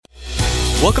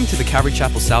Welcome to the Calvary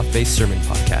Chapel South Bay Sermon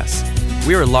Podcast.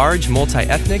 We are a large,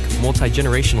 multi-ethnic,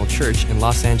 multi-generational church in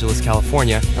Los Angeles,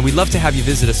 California, and we'd love to have you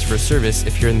visit us for a service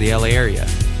if you're in the LA area.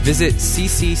 Visit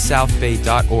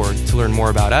ccsouthbay.org to learn more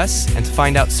about us and to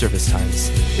find out service times.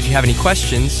 If you have any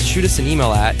questions, shoot us an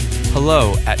email at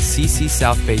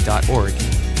hello@ccsouthbay.org.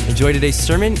 Enjoy today's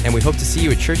sermon, and we hope to see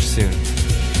you at church soon.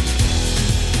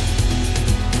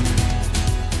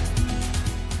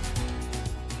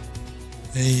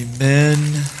 Amen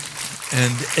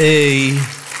and amen.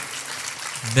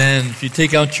 If you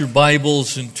take out your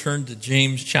Bibles and turn to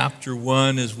James chapter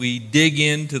 1 as we dig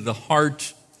into the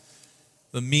heart,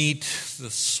 the meat,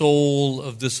 the soul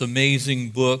of this amazing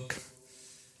book,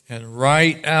 and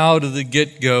right out of the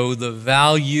get-go, the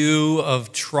value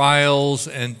of trials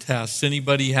and tests.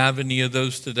 Anybody have any of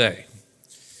those today?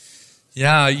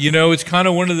 Yeah, it's kind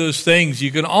of one of those things.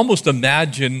 You can almost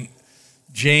imagine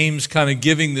James kind of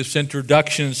giving this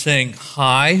introduction and saying,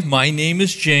 "Hi, my name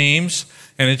is James,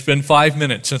 and it's been 5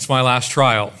 minutes since my last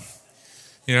trial."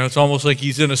 It's almost like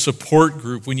he's in a support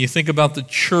group. When you think about the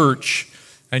church,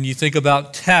 and you think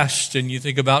about tests, and you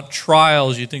think about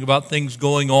trials, you think about things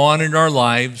going on in our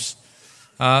lives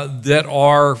that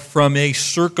are, from a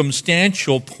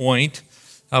circumstantial point,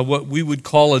 what we would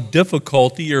call a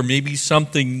difficulty or maybe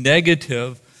something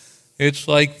negative. It's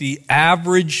like the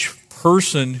average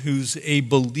person who's a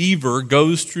believer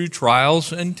goes through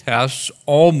trials and tests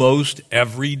almost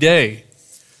every day,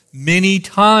 many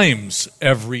times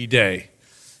every day.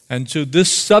 And so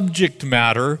this subject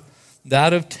matter,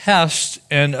 that of tests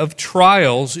and of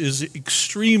trials, is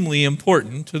extremely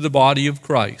important to the body of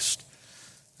Christ.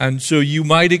 And so you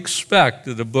might expect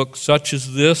that a book such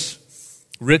as this,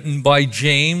 written by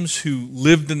James, who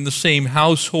lived in the same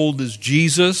household as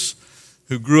Jesus,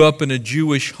 who grew up in a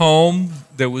Jewish home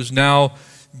that was now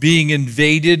being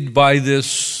invaded by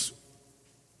this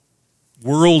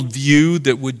worldview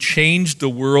that would change the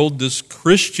world, this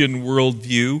Christian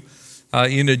worldview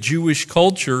in a Jewish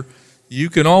culture. You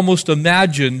can almost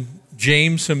imagine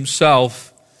James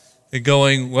himself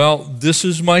going, well, this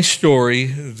is my story,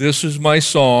 this is my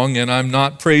song, and I'm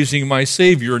not praising my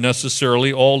Savior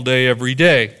necessarily all day, every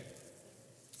day.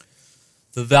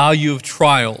 The value of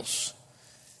trials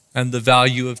and the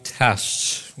value of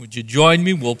tests. Would you join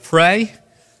me? We'll pray,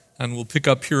 and we'll pick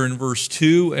up here in verse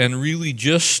 2, and really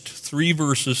just 3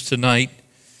 verses tonight.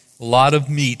 A lot of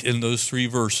meat in those 3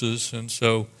 verses, and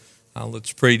so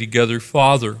let's pray together.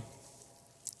 Father,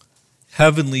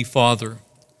 Heavenly Father,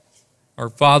 our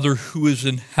Father who is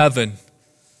in heaven,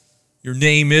 your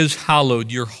name is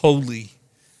hallowed, you're holy.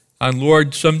 And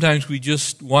Lord, sometimes we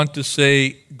just want to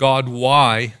say, God,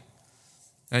 why?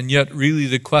 And yet really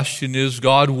the question is,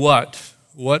 God, what?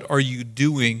 What are you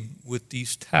doing with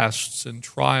these tests and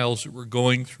trials that we're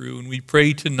going through? And we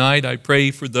pray tonight, I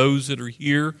pray for those that are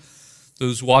here,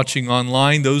 those watching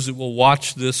online, those that will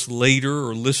watch this later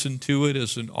or listen to it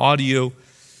as an audio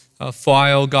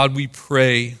file. God, we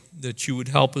pray that you would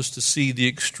help us to see the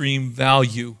extreme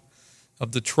value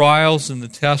of the trials and the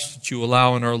tests that you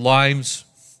allow in our lives.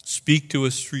 Speak to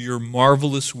us through your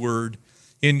marvelous word.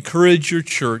 Encourage your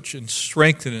church and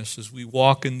strengthen us as we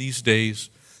walk in these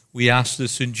days. We ask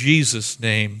this in Jesus'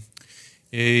 name.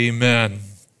 Amen.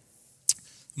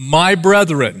 My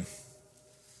brethren.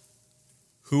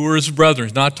 Who are his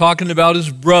brethren? Not talking about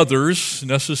his brothers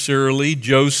necessarily,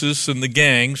 Joseph and the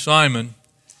gang, Simon.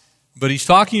 But he's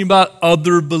talking about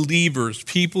other believers,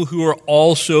 people who are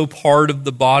also part of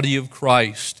the body of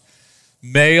Christ.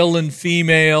 Male and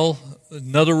female.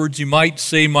 In other words, you might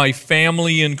say, my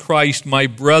family in Christ, my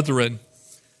brethren.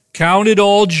 Count it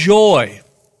all joy.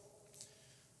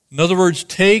 In other words,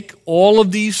 take all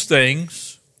of these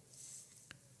things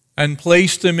and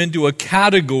place them into a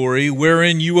category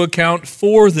wherein you account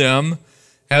for them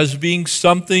as being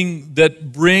something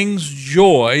that brings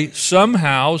joy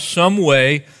somehow, some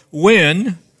way,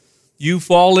 when you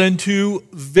fall into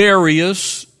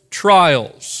various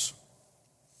trials.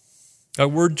 That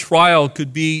word trial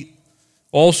could be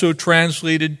also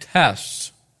translated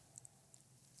tests.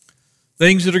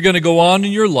 Things that are going to go on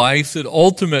in your life that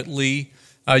ultimately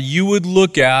you would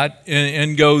look at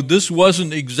and go, this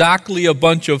wasn't exactly a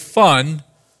bunch of fun,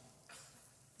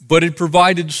 but it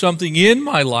provided something in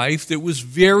my life that was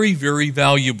very, very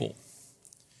valuable.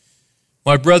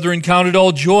 My brethren, count it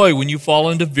all joy when you fall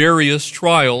into various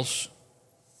trials,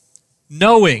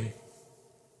 knowing,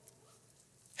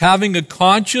 having a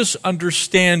conscious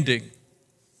understanding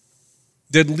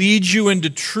that leads you into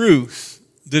truth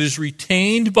that is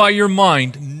retained by your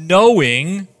mind,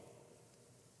 knowing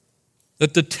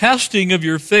that the testing of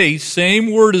your faith, same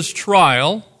word as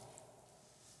trial,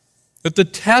 that the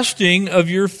testing of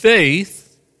your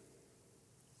faith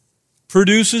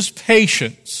produces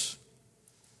patience.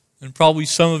 And probably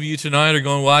some of you tonight are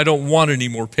going, well, I don't want any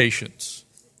more patience.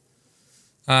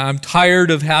 I'm tired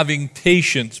of having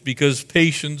patience because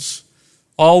patience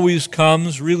always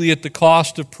comes really at the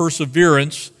cost of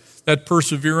perseverance. That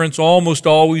perseverance almost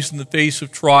always in the face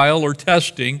of trial or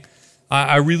testing.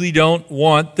 I really don't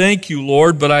want, thank you,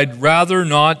 Lord, but I'd rather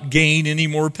not gain any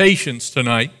more patience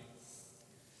tonight.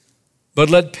 But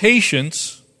let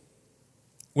patience,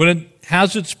 when it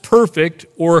has its perfect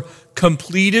or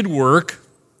completed work,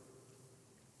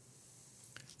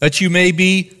 that you may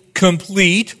be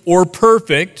complete or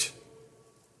perfect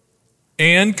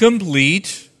and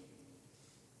complete,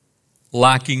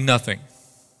 lacking nothing.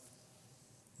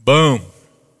 Boom.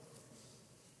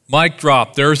 Mic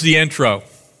drop. There's the intro.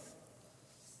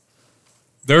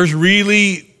 There's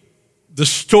really the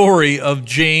story of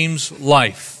James'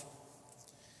 life.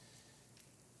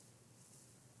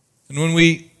 And when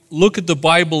we look at the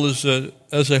Bible as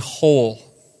a whole,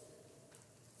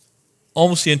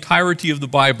 almost the entirety of the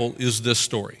Bible is this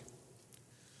story.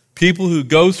 People who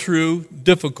go through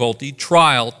difficulty,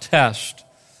 trial, test,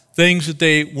 things that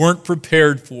they weren't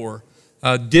prepared for,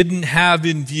 didn't have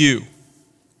in view.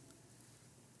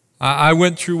 I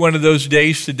went through one of those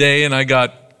days today, and I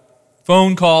got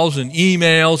phone calls and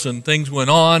emails, and things went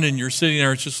on, and you're sitting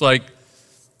there, it's just like,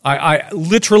 I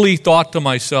literally thought to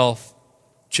myself,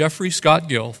 Jeffrey Scott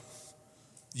Gill,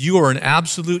 you are an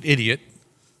absolute idiot.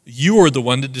 You are the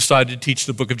one that decided to teach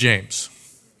the book of James.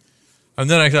 And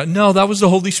then I thought, no, that was the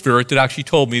Holy Spirit that actually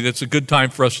told me that's a good time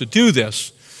for us to do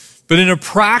this. But in a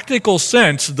practical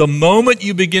sense, the moment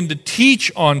you begin to teach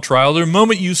on trial, the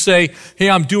moment you say, hey,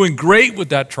 I'm doing great with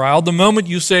that trial, the moment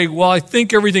you say, well, I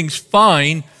think everything's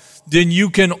fine, then you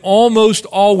can almost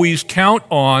always count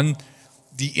on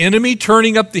the enemy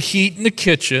turning up the heat in the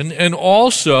kitchen and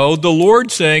also the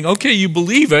Lord saying, okay, you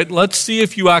believe it, let's see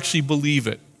if you actually believe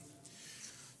it.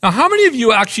 Now, how many of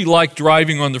you actually like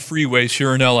driving on the freeways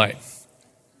here in LA?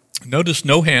 Notice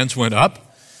no hands went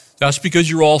up. That's because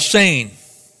you're all sane.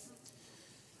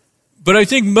 But I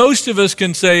think most of us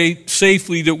can say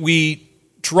safely that we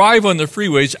drive on the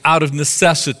freeways out of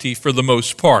necessity for the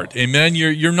most part. Amen?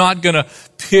 You're not going to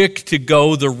pick to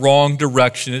go the wrong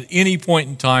direction at any point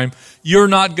in time. You're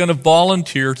not going to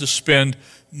volunteer to spend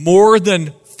more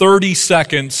than 30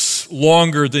 seconds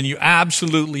longer than you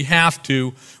absolutely have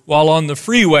to while on the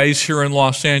freeways here in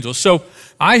Los Angeles. So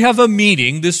I have a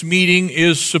meeting. This meeting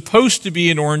is supposed to be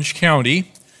in Orange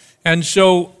County. And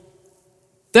so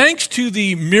thanks to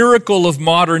the miracle of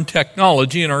modern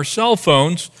technology and our cell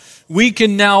phones, we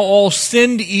can now all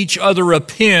send each other a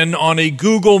pin on a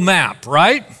Google map,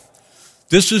 right?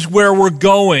 This is where we're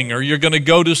going, or you're going to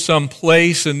go to some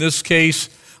place. In this case,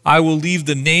 I will leave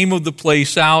the name of the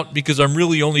place out because I'm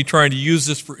really only trying to use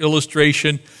this for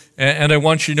illustration, and I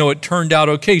want you to know it turned out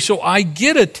okay. So I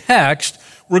get a text,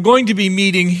 we're going to be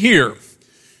meeting here.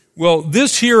 Well,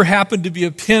 this here happened to be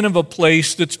a pin of a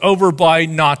place that's over by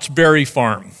Knott's Berry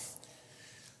Farm.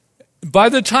 By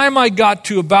the time I got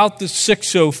to about the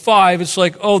 605, it's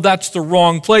like, oh, that's the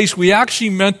wrong place. We actually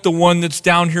meant the one that's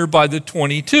down here by the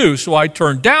 22. So I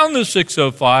turned down the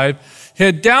 605,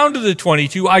 head down to the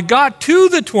 22. I got to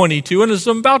the 22, and as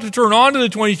I'm about to turn on to the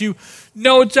 22,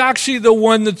 no, it's actually the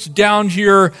one that's down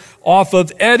here off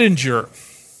of Edinger.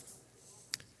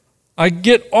 I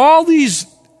get all these,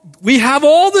 we have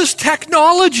all this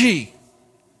technology.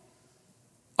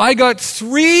 I got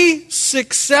 3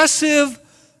 successive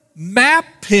map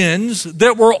pins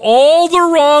that were all the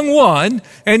wrong one,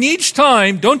 and each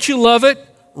time, don't you love it?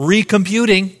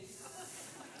 Recomputing.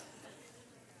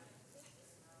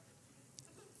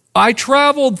 I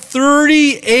traveled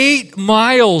 38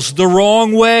 miles the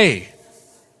wrong way.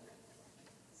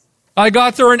 I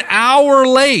got there an hour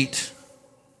late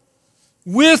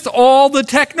with all the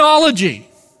technology.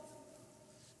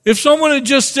 If someone had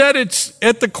just said it's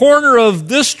at the corner of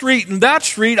this street and that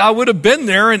street, I would have been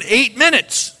there in 8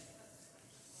 minutes.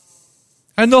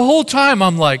 And the whole time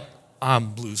I'm like,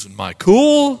 I'm losing my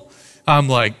cool. I'm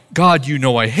like, God, you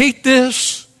know I hate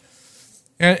this.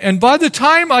 And by the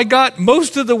time I got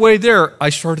most of the way there, I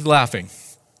started laughing.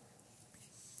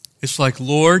 It's like,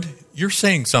 Lord, you're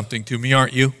saying something to me,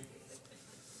 aren't you?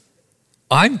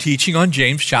 I'm teaching on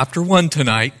James chapter 1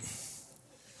 tonight,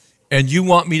 and you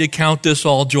want me to count this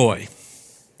all joy.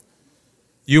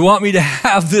 You want me to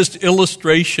have this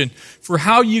illustration for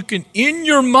how you can, in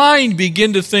your mind,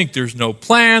 begin to think there's no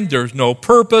plan, there's no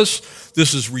purpose,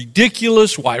 this is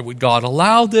ridiculous, why would God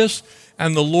allow this?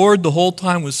 And the Lord the whole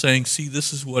time was saying, see,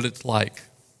 this is what it's like.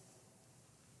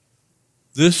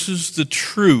 This is the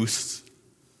truth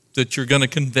that you're going to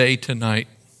convey tonight.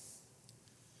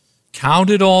 Count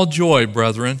it all joy,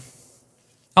 brethren,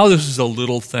 Now, this is a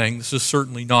little thing. This is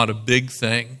certainly not a big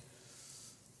thing.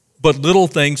 But little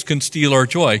things can steal our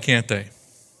joy, can't they?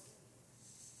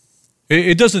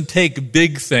 It doesn't take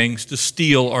big things to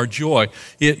steal our joy.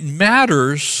 It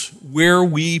matters where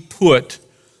we put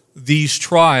these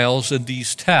trials and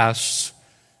these tests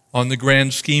on the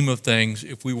grand scheme of things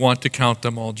if we want to count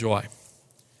them all joy.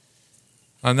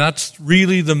 And that's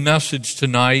really the message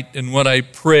tonight, and what I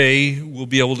pray we'll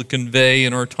be able to convey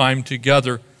in our time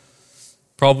together.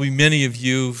 Probably many of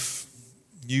you have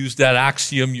used that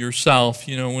axiom yourself,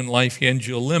 when life hands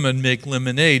you a lemon, make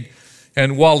lemonade.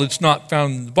 And while it's not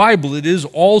found in the Bible, it is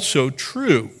also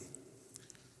true.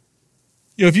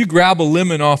 If you grab a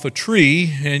lemon off a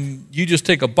tree and you just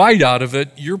take a bite out of it,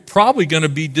 you're probably going to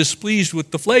be displeased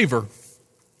with the flavor.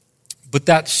 But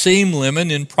that same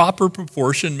lemon, in proper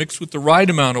proportion, mixed with the right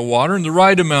amount of water and the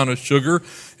right amount of sugar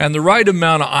and the right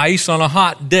amount of ice on a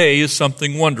hot day, is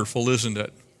something wonderful, isn't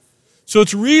it? So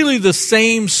it's really the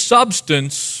same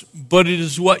substance, but it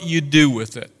is what you do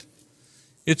with it.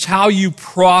 It's how you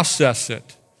process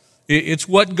it. It's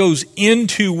what goes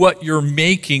into what you're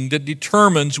making that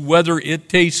determines whether it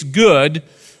tastes good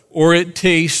or it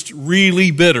tastes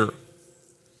really bitter.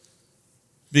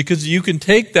 Because you can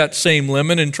take that same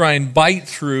lemon and try and bite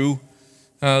through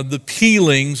the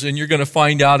peelings, and you're going to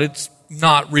find out it's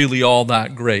not really all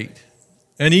that great.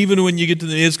 And even when you get to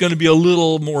it's going to be a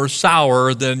little more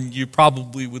sour than you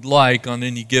probably would like on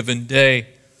any given day.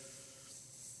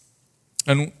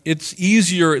 And it's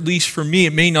easier, at least for me,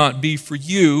 it may not be for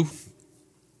you,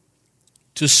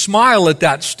 to smile at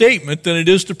that statement than it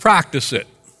is to practice it.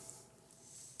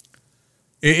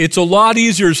 It's a lot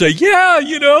easier to say, yeah,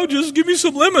 just give me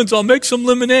some lemons, I'll make some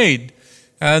lemonade.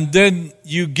 And then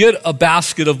you get a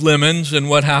basket of lemons, and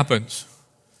what happens?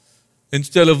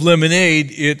 Instead of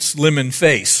lemonade, it's lemon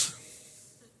face.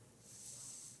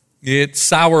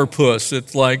 It's sourpuss.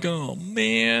 It's like, oh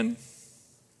man.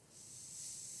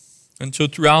 And so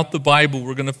throughout the Bible,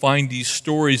 we're going to find these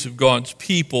stories of God's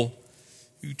people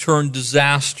who turned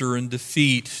disaster and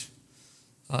defeat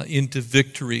into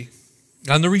victory.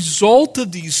 And the result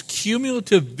of these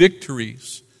cumulative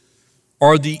victories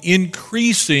are the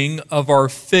increasing of our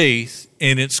faith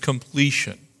and its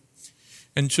completion.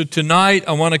 And so tonight,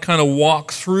 I want to kind of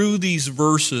walk through these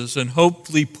verses and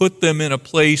hopefully put them in a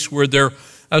place where they're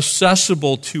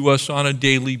accessible to us on a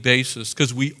daily basis,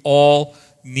 because we all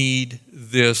need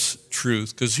this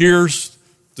truth. Because here's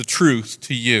the truth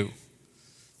to you.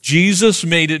 Jesus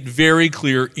made it very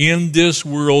clear, in this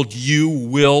world you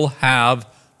will have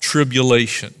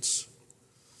tribulations.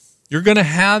 You're going to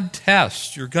have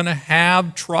tests. You're going to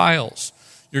have trials.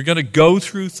 You're going to go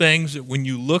through things that when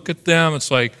you look at them, it's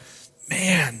like,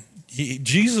 man,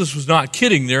 Jesus was not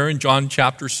kidding there in John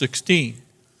chapter 16.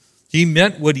 He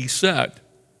meant what he said.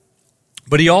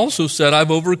 But he also said,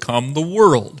 I've overcome the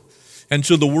world. And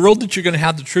so the world that you're going to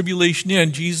have the tribulation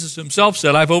in, Jesus himself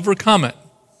said, I've overcome it.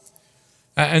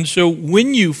 And so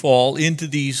when you fall into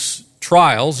these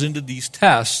trials, into these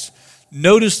tests,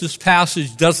 notice this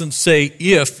passage doesn't say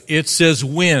if, it says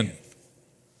when.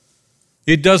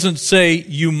 It doesn't say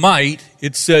you might,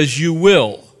 it says you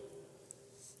will.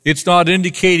 It's not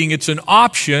indicating it's an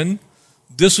option.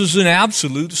 This is an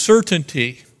absolute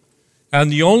certainty.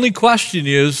 And the only question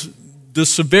is the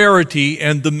severity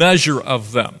and the measure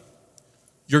of them.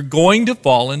 You're going to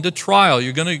fall into trial.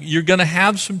 You're going to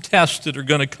have some tests that are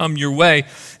going to come your way.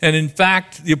 And in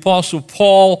fact, the Apostle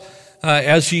Paul,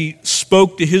 as he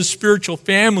spoke to his spiritual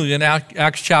family in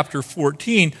Acts chapter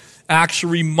 14,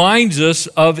 actually reminds us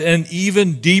of an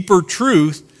even deeper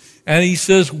truth. And he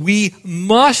says, we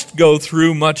must go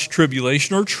through much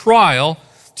tribulation or trial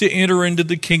to enter into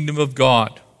the kingdom of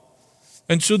God.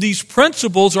 And so these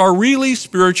principles are really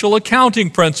spiritual accounting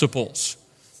principles.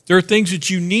 There are things that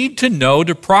you need to know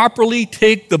to properly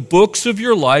take the books of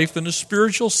your life in a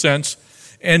spiritual sense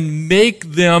and make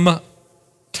them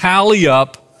tally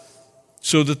up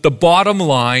so that the bottom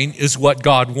line is what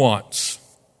God wants.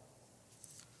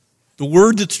 The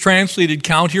word that's translated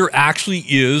count here actually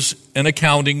is an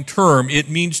accounting term. It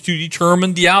means to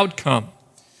determine the outcome.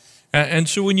 And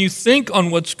so when you think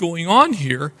on what's going on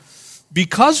here,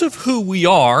 because of who we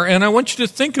are, and I want you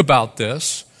to think about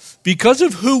this, because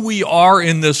of who we are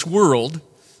in this world,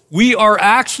 we are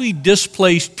actually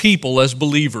displaced people as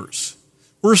believers.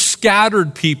 We're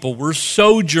scattered people. We're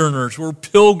sojourners. We're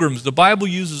pilgrims. The Bible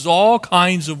uses all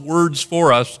kinds of words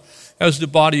for us as the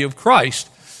body of Christ,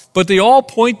 but they all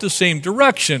point the same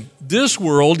direction. This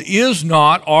world is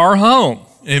not our home.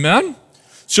 Amen?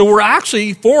 So we're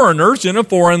actually foreigners in a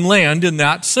foreign land in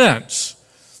that sense.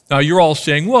 Now you're all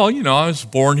saying, well, I was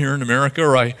born here in America,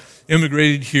 or I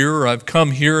immigrated here, or I've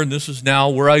come here, and this is now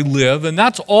where I live. And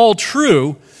that's all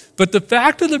true. But the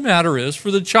fact of the matter is,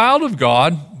 for the child of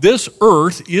God, this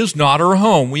earth is not our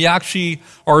home. We actually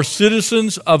are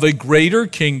citizens of a greater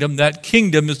kingdom. That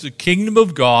kingdom is the kingdom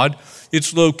of God.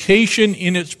 Its location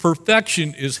in its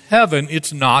perfection is heaven.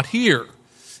 It's not here.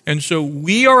 And so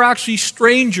we are actually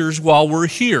strangers while we're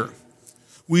here.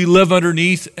 We live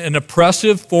underneath an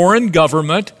oppressive foreign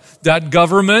government. That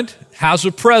government has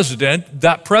a president.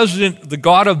 That president, the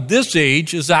God of this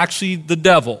age, is actually the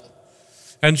devil.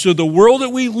 And so the world that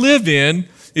we live in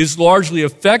is largely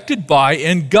affected by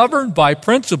and governed by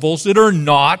principles that are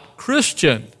not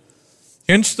Christian.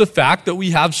 Hence the fact that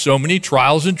we have so many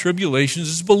trials and tribulations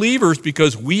as believers,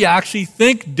 because we actually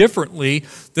think differently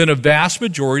than a vast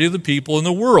majority of the people in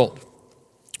the world.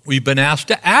 We've been asked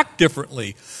to act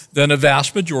differently than a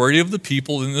vast majority of the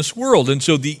people in this world. And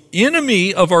so the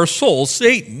enemy of our soul,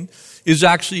 Satan, is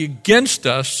actually against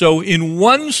us. So in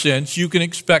one sense, you can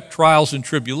expect trials and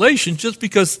tribulations just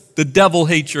because the devil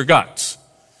hates your guts.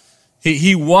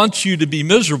 He wants you to be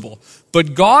miserable.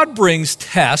 But God brings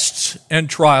tests and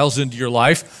trials into your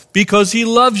life because he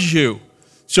loves you.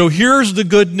 So here's the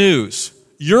good news.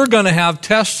 You're going to have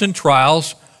tests and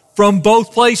trials from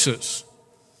both places.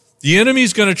 The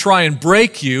enemy's going to try and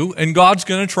break you, and God's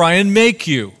going to try and make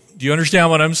you. Do you understand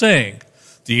what I'm saying?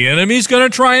 The enemy's going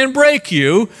to try and break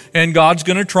you, and God's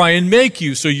going to try and make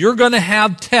you. So you're going to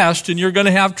have tests and you're going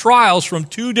to have trials from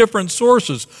two different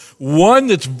sources. One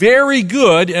that's very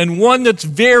good and one that's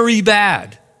very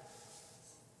bad.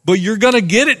 But you're going to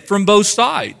get it from both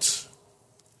sides.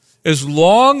 As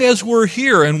long as we're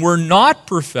here and we're not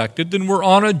perfected, then we're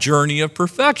on a journey of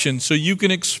perfection. So you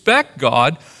can expect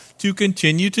God to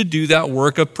continue to do that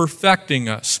work of perfecting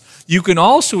us. You can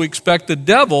also expect the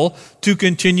devil to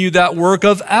continue that work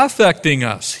of affecting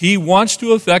us. He wants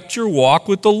to affect your walk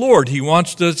with the Lord. He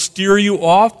wants to steer you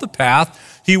off the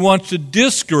path. He wants to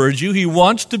discourage you. He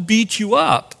wants to beat you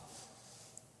up.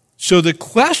 So the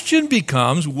question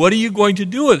becomes, what are you going to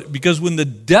do with it? Because when the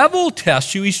devil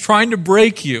tests you, he's trying to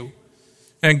break you.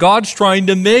 And God's trying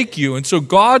to make you. And so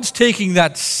God's taking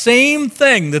that same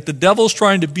thing that the devil's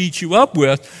trying to beat you up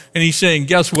with, and he's saying,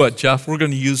 guess what, Jeff? We're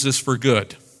going to use this for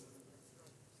good.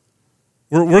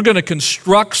 We're going to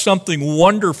construct something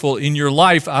wonderful in your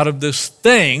life out of this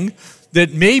thing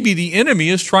that maybe the enemy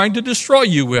is trying to destroy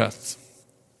you with.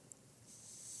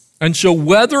 And so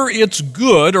whether it's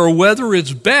good or whether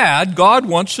it's bad, God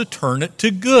wants to turn it to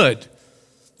good.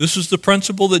 This is the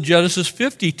principle that Genesis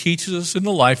 50 teaches us in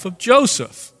the life of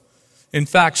Joseph. In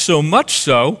fact, so much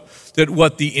so that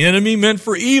what the enemy meant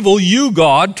for evil, you,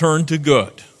 God, turned to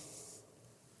good.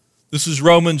 This is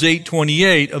Romans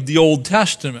 8:28 of the Old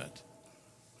Testament,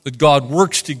 that God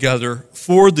works together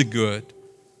for the good,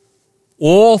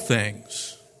 all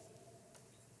things,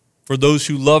 for those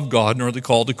who love God and are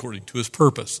called according to his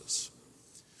purposes.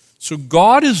 So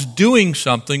God is doing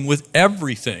something with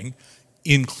everything,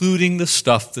 including the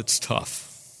stuff that's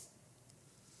tough,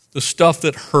 the stuff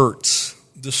that hurts,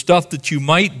 the stuff that you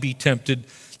might be tempted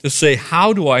to say,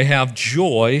 how do I have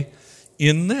joy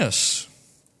in this?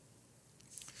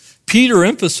 Peter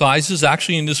emphasizes,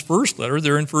 actually in this first letter,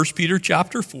 there in 1 Peter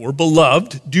chapter 4,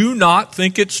 beloved, do not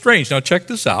think it strange. Now check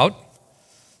this out.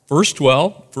 Verse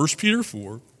 12, 1 Peter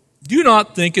 4, do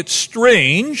not think it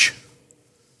strange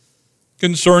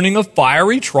concerning a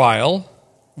fiery trial,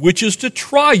 which is to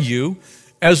try you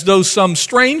as though some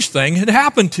strange thing had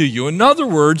happened to you. In other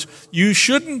words, you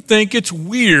shouldn't think it's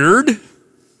weird.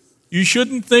 You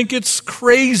shouldn't think it's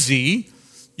crazy.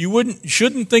 You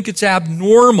shouldn't think it's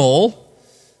abnormal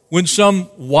when some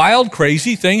wild,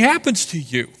 crazy thing happens to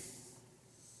you.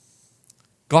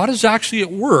 God is actually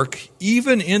at work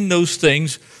even in those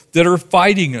things that are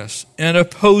fighting us and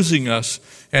opposing us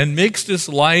and makes this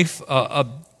life,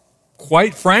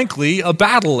 quite frankly, a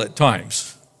battle at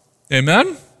times.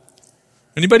 Amen?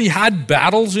 Anybody had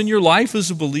battles in your life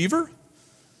as a believer?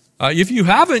 If you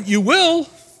haven't, you will.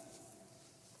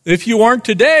 If you aren't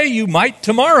today, you might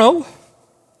tomorrow.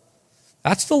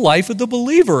 That's the life of the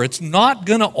believer. It's not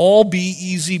going to all be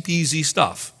easy peasy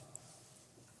stuff.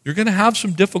 You're going to have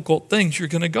some difficult things you're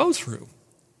going to go through.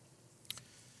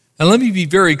 And let me be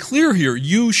very clear here.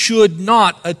 You should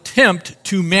not attempt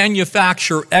to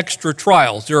manufacture extra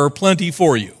trials. There are plenty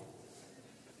for you.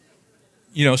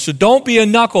 So don't be a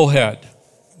knucklehead.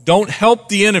 Don't help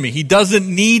the enemy. He doesn't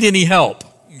need any help,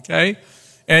 okay?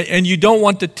 And you don't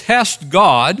want to test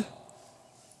God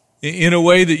in a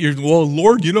way that you're, well,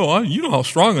 Lord, you know how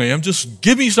strong I am. Just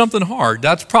give me something hard.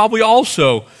 That's probably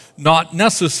also not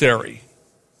necessary.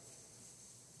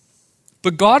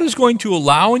 But God is going to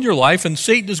allow in your life, and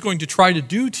Satan is going to try to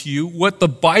do to you what the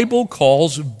Bible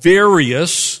calls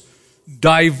various,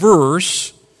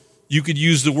 diverse. You could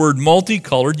use the word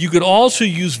multicolored. You could also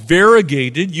use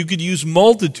variegated. You could use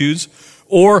multitudes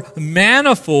or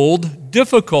manifold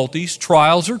difficulties,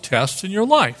 trials, or tests in your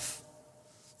life.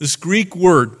 This Greek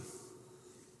word,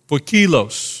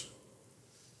 poikilos,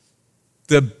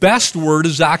 the best word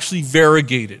is actually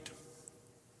variegated,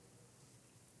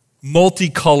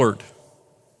 multicolored,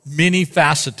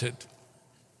 many-faceted.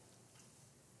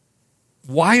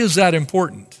 Why is that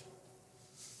important?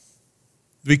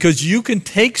 Because you can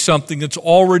take something that's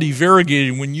already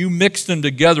variegated, when you mix them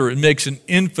together, it makes an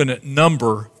infinite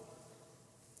number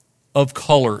of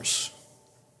colors.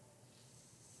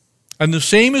 And the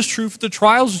same is true for the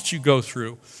trials that you go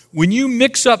through. When you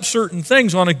mix up certain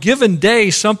things on a given day,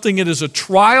 something that is a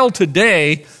trial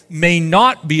today may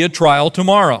not be a trial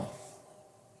tomorrow.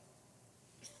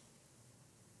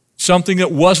 Something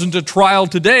that wasn't a trial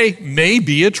today may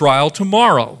be a trial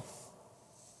tomorrow.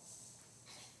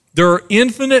 There are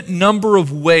infinite number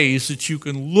of ways that you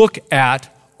can look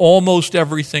at almost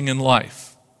everything in life.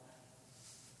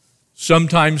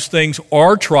 Sometimes things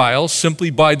are trials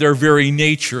simply by their very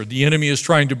nature. The enemy is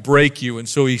trying to break you, and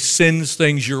so he sends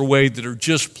things your way that are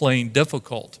just plain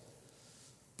difficult.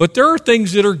 But there are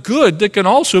things that are good that can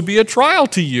also be a trial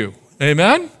to you.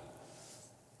 Amen?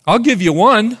 I'll give you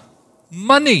one.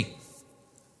 Money.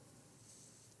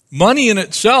 Money in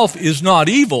itself is not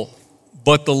evil,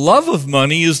 but the love of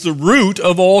money is the root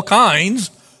of all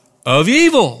kinds of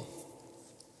evil.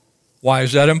 Why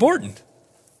is that important?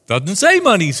 Doesn't say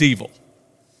money's evil.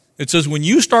 It says when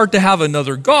you start to have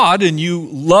another god and you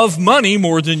love money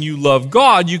more than you love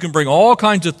God, you can bring all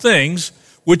kinds of things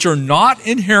which are not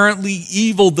inherently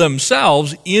evil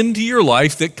themselves into your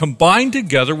life that combine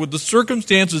together with the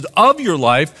circumstances of your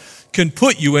life can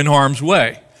put you in harm's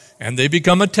way. And they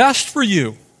become a test for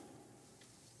you.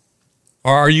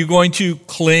 Are you going to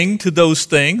cling to those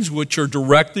things which are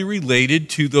directly related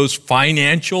to those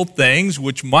financial things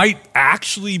which might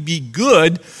actually be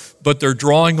good, but they're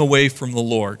drawing away from the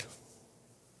Lord?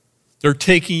 They're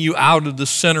taking you out of the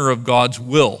center of God's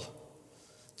will.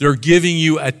 They're giving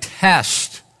you a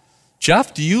test.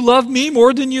 Jeff, do you love me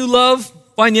more than you love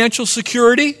financial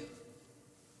security?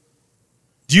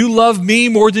 Do you love me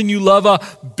more than you love a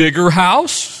bigger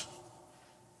house?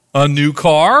 A new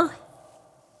car?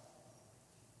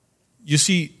 You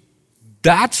see,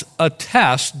 that's a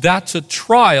test, that's a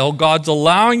trial. God's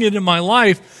allowing it in my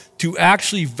life to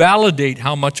actually validate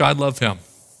how much I love him.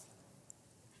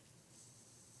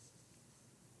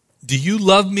 Do you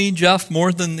love me, Jeff,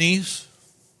 more than these?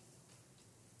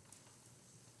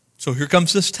 So here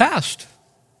comes this test.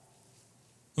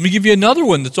 Let me give you another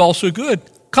one that's also good.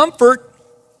 Comfort.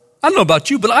 I don't know about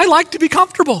you, but I like to be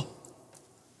comfortable.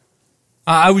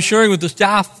 I was sharing with the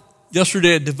staff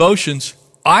yesterday at Devotions.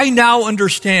 I now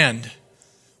understand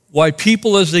why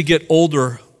people as they get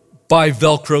older buy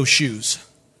Velcro shoes.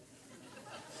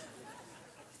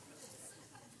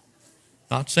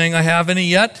 Not saying I have any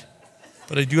yet,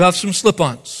 but I do have some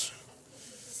slip-ons.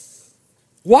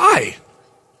 Why?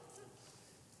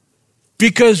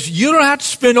 Because you don't have to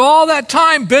spend all that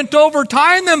time bent over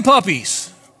tying them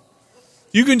puppies.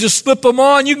 You can just slip them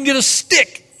on. You can get a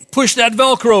stick, push that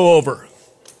Velcro over.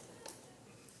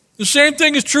 The same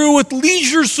thing is true with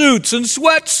leisure suits and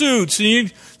sweatsuits.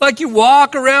 And you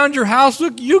walk around your house.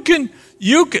 Look,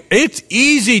 it's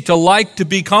easy to like to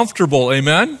be comfortable.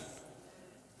 Amen?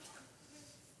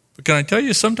 But can I tell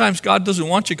you, sometimes God doesn't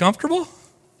want you comfortable?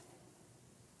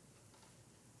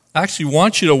 Actually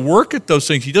wants you to work at those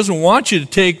things. He doesn't want you to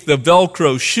take the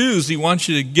Velcro shoes. He wants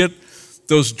you to get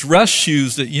those dress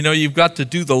shoes that, you've got to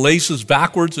do the laces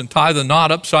backwards and tie the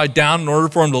knot upside down in order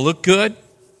for them to look good.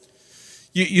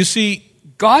 You see,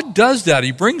 God does that.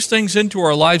 He brings things into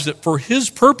our lives that for his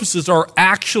purposes are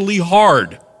actually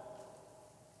hard.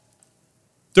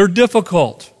 They're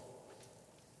difficult.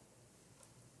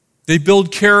 They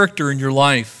build character in your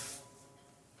life.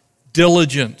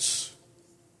 Diligence.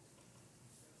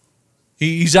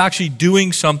 He's actually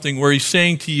doing something where he's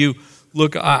saying to you,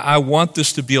 look, I want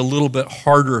this to be a little bit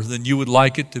harder than you would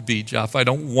like it to be, Jeff. I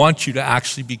don't want you to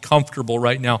actually be comfortable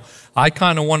right now. I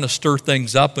kind of want to stir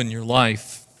things up in your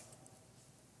life.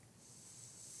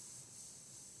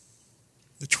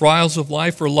 The trials of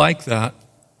life are like that.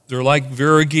 They're like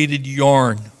variegated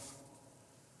yarn.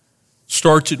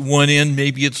 Starts at one end,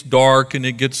 maybe it's dark, and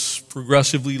it gets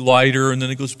progressively lighter, and then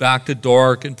it goes back to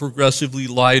dark and progressively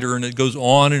lighter, and it goes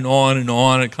on and on and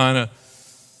on. It kind of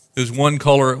is one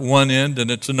color at one end,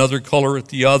 and it's another color at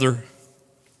the other.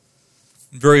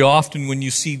 And very often when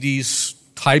you see these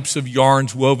types of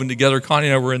yarns woven together. Connie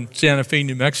and I were in Santa Fe,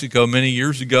 New Mexico many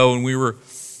years ago, and we were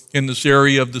in this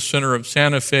area of the center of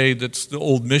Santa Fe that's the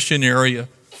old mission area.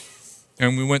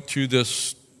 And we went through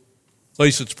this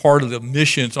place that's part of the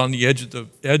mission. It's on the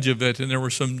edge of it, and there were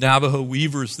some Navajo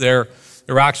weavers there.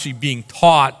 They were actually being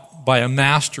taught by a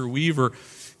master weaver.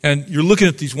 And you're looking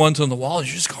at these ones on the wall, and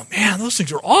you're just going, man, those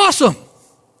things are awesome.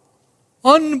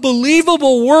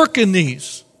 Unbelievable work in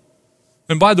these.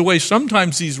 And by the way,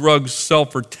 sometimes these rugs sell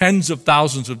for tens of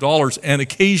thousands of dollars, and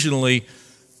occasionally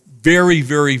very,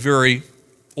 very, very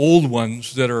old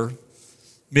ones that are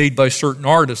made by certain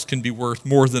artists can be worth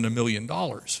more than $1 million.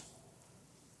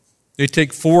 They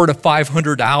take 400 to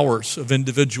 500 hours of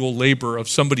individual labor of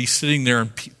somebody sitting there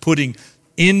and putting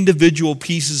individual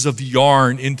pieces of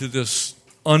yarn into this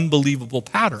unbelievable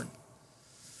pattern.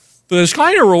 But as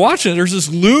kind of we're watching it, there's this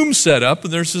loom set up,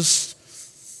 and there's this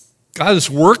guy that's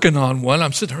working on one.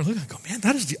 I'm sitting there looking, I go, man,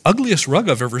 that is the ugliest rug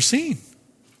I've ever seen.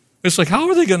 It's like, how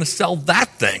are they going to sell that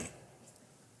thing?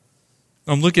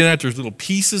 I'm looking at it, there's little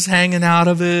pieces hanging out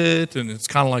of it, and it's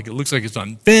kind of like, it looks like it's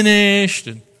unfinished.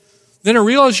 And then I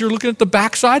realize you're looking at the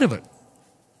back side of it.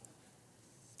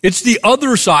 It's the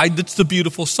other side that's the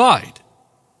beautiful side.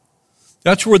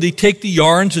 That's where they take the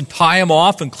yarns and tie them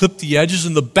off and clip the edges,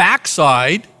 and the back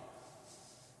side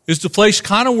is the place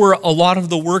kind of where a lot of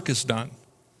the work is done.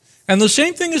 And the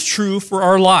same thing is true for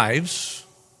our lives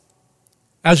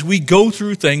as we go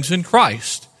through things in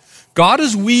Christ. God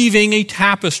is weaving a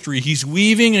tapestry. He's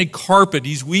weaving a carpet.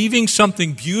 He's weaving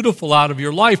something beautiful out of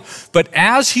your life. But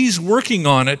as he's working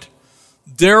on it,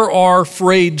 there are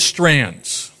frayed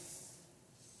strands.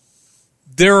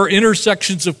 There are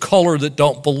intersections of color that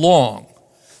don't belong.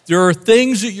 There are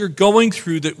things that you're going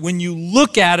through that when you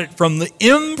look at it from the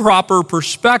improper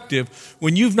perspective,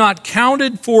 when you've not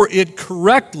counted for it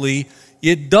correctly,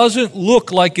 it doesn't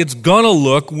look like it's going to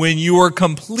look when you are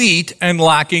complete and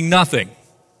lacking nothing.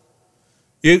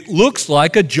 It looks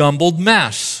like a jumbled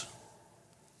mess.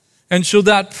 And so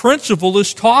that principle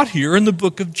is taught here in the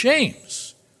book of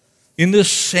James. In the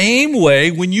same way,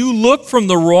 when you look from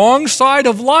the wrong side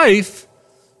of life,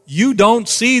 you don't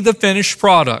see the finished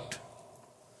product.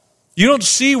 You don't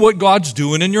see what God's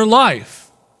doing in your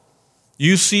life.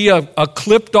 You see a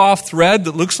clipped off thread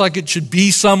that looks like it should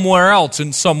be somewhere else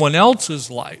in someone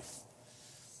else's life.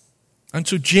 And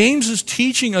so James is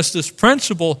teaching us this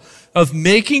principle of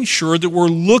making sure that we're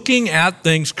looking at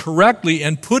things correctly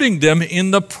and putting them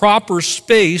in the proper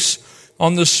space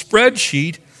on the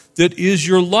spreadsheet that is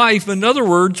your life. In other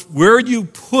words, where you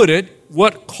put it,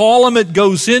 what column it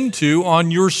goes into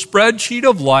on your spreadsheet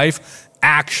of life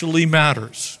actually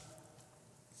matters.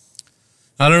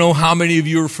 I don't know how many of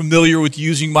you are familiar with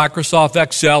using Microsoft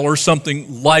Excel or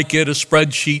something like it, a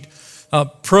spreadsheet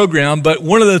program, but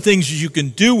one of the things you can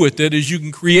do with it is you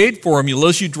can create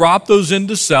formulas. You drop those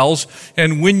into cells,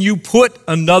 and when you put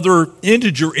another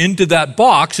integer into that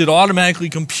box, it automatically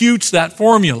computes that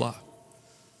formula.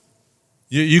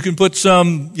 You can put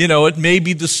some, it may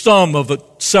be the sum of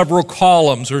several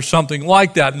columns or something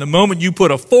like that. And the moment you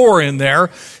put a 4 in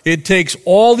there, it takes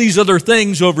all these other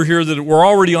things over here that were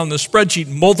already on the spreadsheet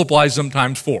and multiplies them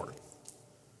times 4.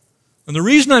 And the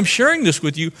reason I'm sharing this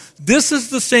with you, this is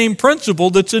the same principle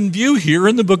that's in view here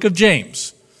in the book of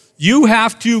James. You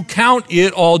have to count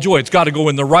it all joy. It's got to go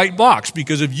in the right box,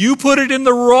 because if you put it in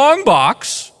the wrong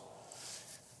box,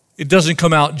 it doesn't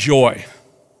come out joy.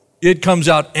 It comes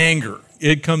out anger.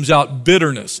 It comes out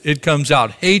bitterness. It comes out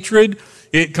hatred.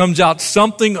 It comes out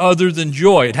something other than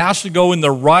joy. It has to go in the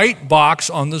right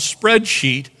box on the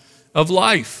spreadsheet of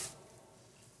life.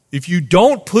 If you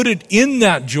don't put it in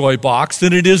that joy box,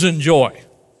 then it isn't joy.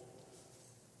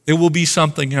 It will be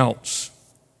something else.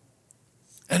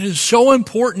 And it is so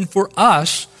important for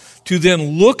us to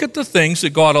then look at the things that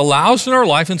God allows in our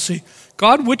life and say,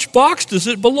 God, which box does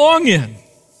it belong in?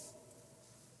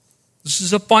 This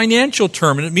is a financial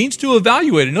term, and it means to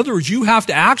evaluate. In other words, you have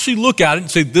to actually look at it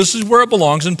and say, this is where it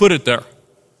belongs, and put it there.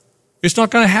 It's not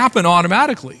going to happen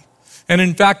automatically. And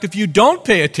in fact, if you don't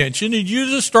pay attention and you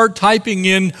just start typing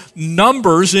in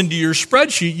numbers into your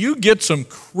spreadsheet, you get some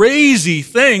crazy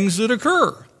things that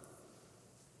occur.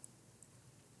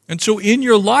 And so in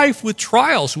your life, with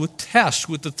trials, with tests,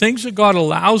 with the things that God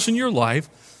allows in your life,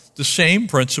 the same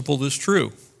principle is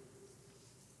true.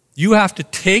 You have to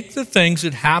take the things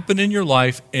that happen in your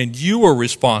life, and you are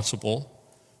responsible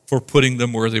for putting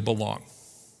them where they belong.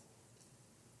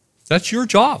 That's your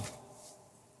job.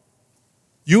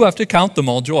 You have to count them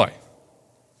all joy.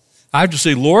 I have to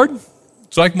say, Lord,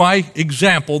 it's like my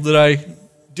example that I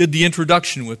did the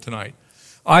introduction with tonight.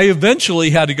 I eventually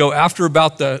had to go, after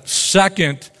about the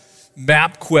second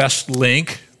MapQuest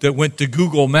link that went to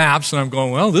Google Maps, and I'm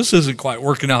going, well, this isn't quite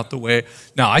working out the way.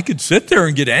 Now, I could sit there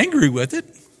and get angry with it.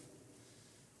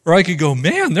 Or I could go,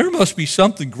 man, there must be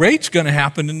something great's going to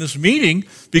happen in this meeting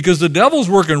because the devil's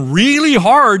working really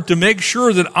hard to make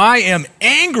sure that I am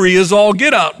angry as all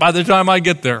get out by the time I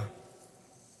get there.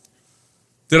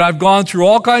 That I've gone through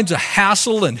all kinds of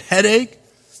hassle and headache.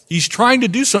 He's trying to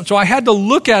do something. So I had to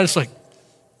look at it. It's like,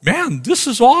 man, this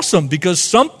is awesome because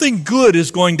something good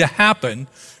is going to happen.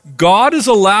 God is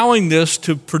allowing this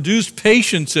to produce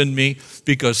patience in me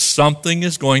because something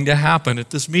is going to happen at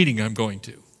this meeting I'm going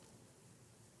to.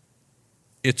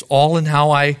 It's all in how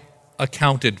I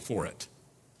accounted for it.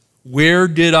 Where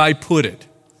did I put it?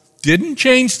 Didn't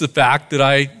change the fact that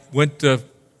I went to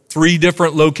 3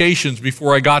 different locations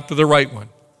before I got to the right one.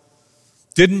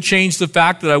 Didn't change the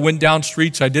fact that I went down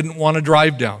streets I didn't want to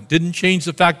drive down. Didn't change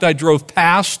the fact that I drove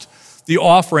past the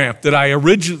off-ramp that I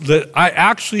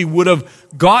actually would have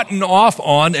gotten off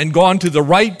on and gone to the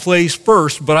right place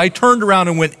first, but I turned around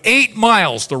and went 8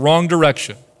 miles the wrong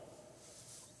direction.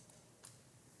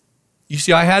 You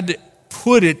see, I had to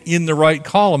put it in the right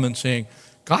column and saying,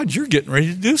 God, you're getting ready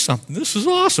to do something. This is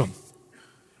awesome.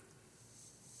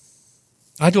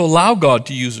 I had to allow God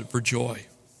to use it for joy.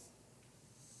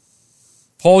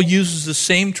 Paul uses the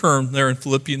same term there in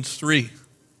Philippians 3.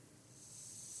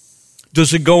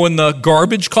 Does it go in the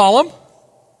garbage column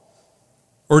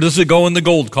or does it go in the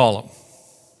gold column?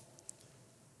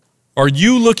 Are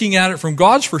you looking at it from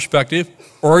God's perspective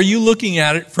or are you looking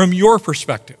at it from your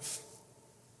perspective?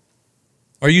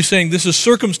 Are you saying this is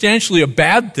circumstantially a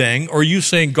bad thing, or are you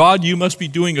saying, God, you must be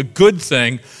doing a good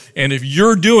thing, and if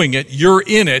you're doing it, you're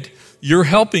in it, you're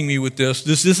helping me with this.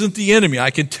 This isn't the enemy.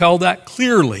 I can tell that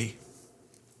clearly.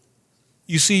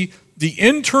 You see, the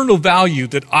internal value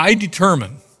that I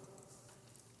determine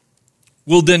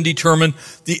will then determine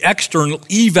the external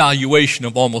evaluation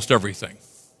of almost everything.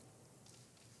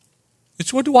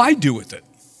 It's what do I do with it?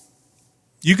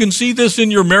 You can see this in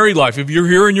your married life if you're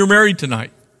here and you're married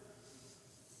tonight.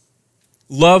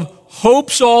 Love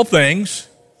hopes all things,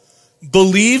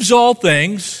 believes all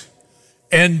things,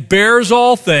 and bears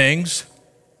all things.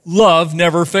 Love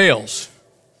never fails.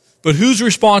 But whose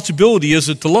responsibility is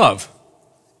it to love?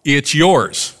 It's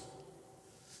yours.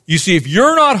 You see, if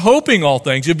you're not hoping all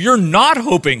things, if you're not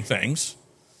hoping things,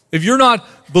 if you're not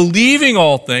believing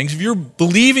all things, if you're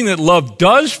believing that love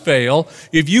does fail,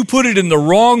 if you put it in the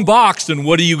wrong box, then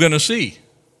what are you going to see?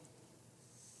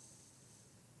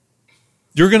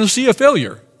 You're going to see a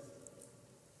failure.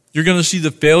 You're going to see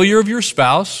the failure of your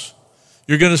spouse.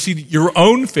 You're going to see your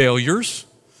own failures.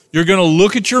 You're going to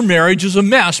look at your marriage as a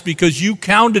mess because you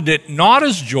counted it not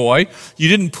as joy. You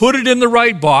didn't put it in the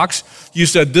right box. You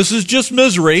said, this is just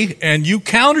misery, and you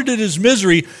counted it as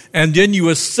misery, and then you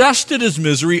assessed it as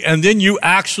misery, and then you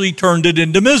actually turned it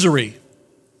into misery.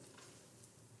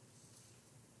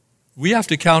 We have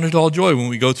to count it all joy when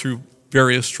we go through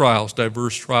various trials,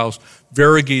 diverse trials,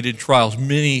 variegated trials,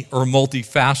 many or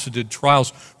multifaceted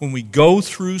trials. When we go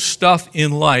through stuff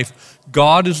in life,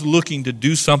 God is looking to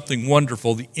do something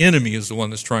wonderful. The enemy is the one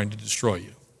that's trying to destroy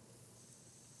you.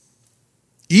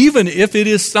 Even if it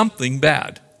is something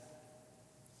bad.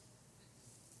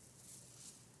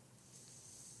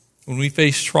 When we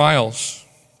face trials,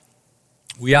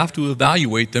 we have to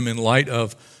evaluate them in light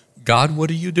of, God, what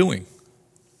are you doing?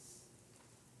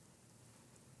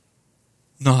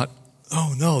 Not,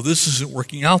 oh no, this isn't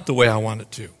working out the way I want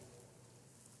it to.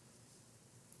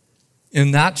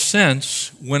 In that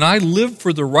sense, when I live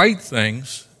for the right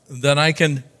things, then I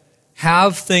can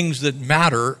have things that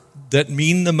matter, that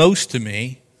mean the most to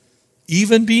me,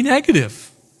 even be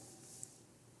negative,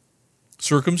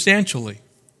 circumstantially.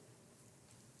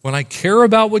 When I care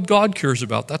about what God cares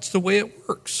about, that's the way it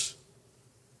works.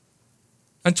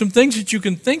 And some things that you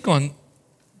can think on,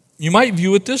 you might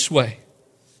view it this way.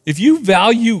 If you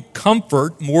value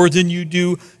comfort more than you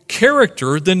do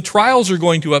character, then trials are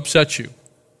going to upset you.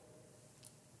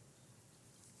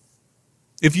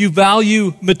 If you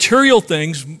value material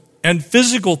things and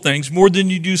physical things more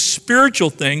than you do spiritual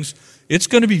things, it's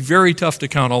going to be very tough to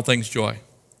count all things joy.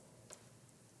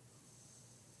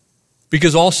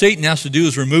 Because all Satan has to do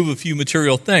is remove a few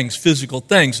material things, physical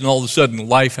things, and all of a sudden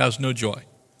life has no joy.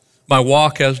 My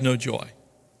walk has no joy.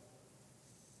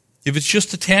 If it's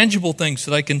just the tangible things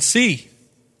that I can see.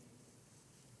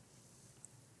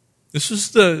 This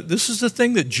is the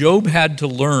thing that Job had to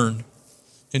learn.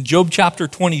 In Job chapter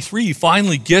 23, he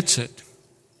finally gets it.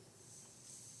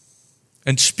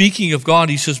 And speaking of God,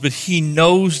 he says, but he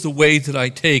knows the way that I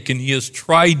take, and he has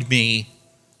tried me,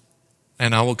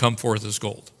 and I will come forth as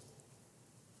gold.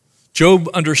 Job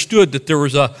understood that there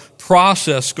was a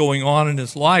process going on in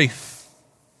his life.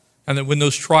 And that when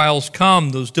those trials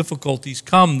come, those difficulties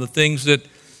come, the things that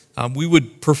we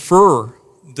would prefer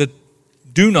that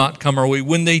do not come our way,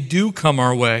 when they do come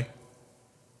our way,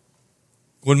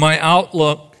 when my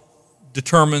outlook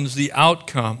determines the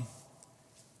outcome,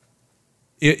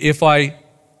 if I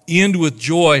end with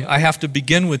joy, I have to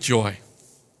begin with joy.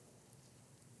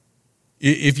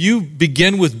 If you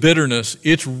begin with bitterness,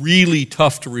 it's really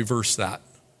tough to reverse that.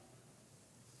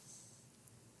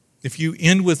 If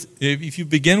you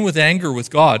begin with anger with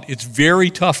God, it's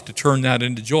very tough to turn that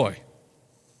into joy.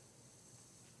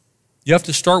 You have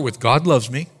to start with, God loves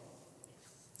me.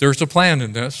 There's a plan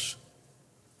in this.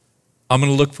 I'm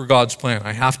going to look for God's plan.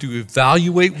 I have to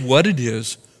evaluate what it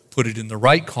is, put it in the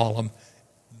right column.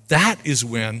 That is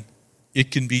when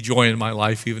it can be joy in my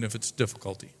life, even if it's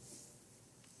difficulty.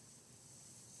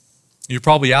 You're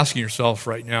probably asking yourself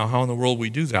right now, how in the world we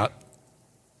do that?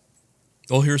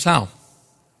 Well, here's how.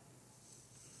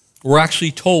 We're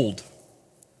actually told.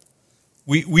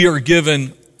 We are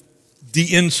given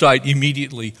the insight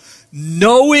immediately.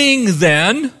 Knowing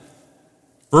then,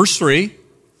 verse 3,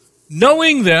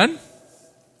 knowing the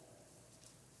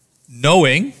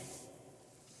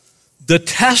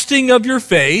testing of your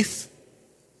faith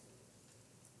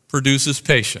produces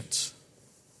patience.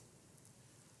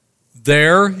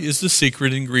 There is the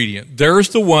secret ingredient. There's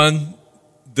the one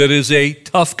that is a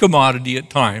tough commodity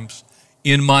at times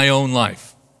in my own life.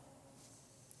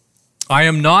 I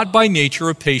am not by nature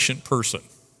a patient person.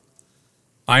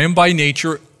 I am by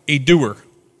nature a doer.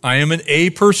 I am an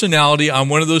A personality. I'm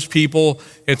one of those people,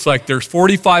 it's like there's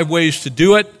 45 ways to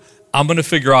do it. I'm going to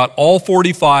figure out all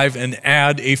 45 and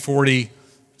add a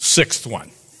 46th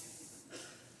one.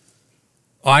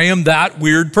 I am that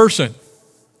weird person.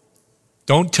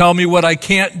 Don't tell me what I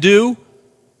can't do,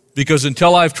 because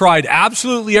until I've tried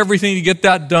absolutely everything to get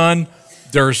that done,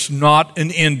 there's not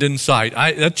an end in sight.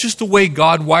 That's just the way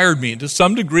God wired me. And to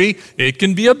some degree, it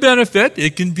can be a benefit,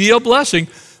 it can be a blessing,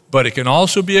 but it can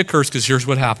also be a curse, because here's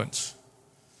what happens.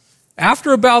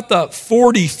 After about the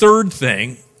 43rd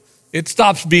thing, it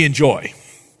stops being joy.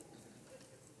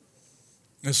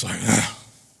 It's like, ugh.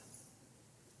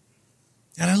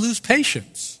 And I lose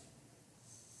patience.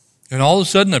 And all of a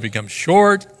sudden I become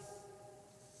short.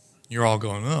 You're all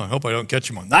going, oh, I hope I don't catch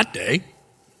him on that day.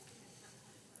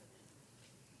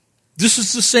 This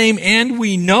is the same and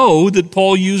we know that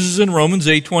Paul uses in Romans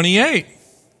 8:28.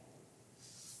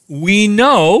 We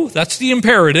know, that's the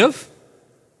imperative,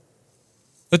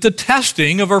 that the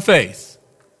testing of our faith.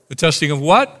 The testing of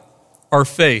what? Our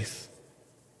faith.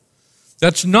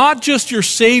 That's not just your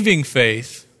saving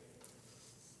faith.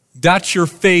 That's your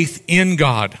faith in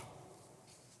God.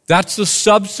 That's the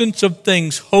substance of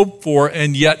things hoped for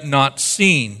and yet not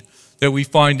seen that we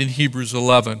find in Hebrews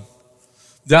 11.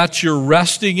 That's your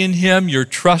resting in Him, you're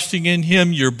trusting in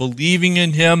Him, you're believing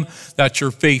in Him. That's your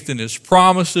faith in His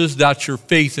promises. That's your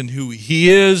faith in who He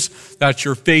is. That's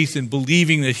your faith in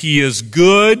believing that He is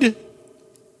good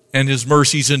and His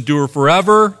mercies endure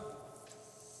forever.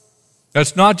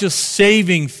 That's not just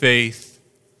saving faith.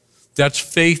 That's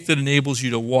faith that enables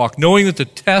you to walk. Knowing that the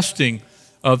testing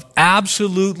of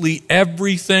absolutely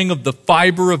everything of the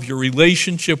fiber of your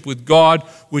relationship with God,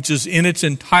 which is in its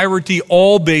entirety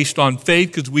all based on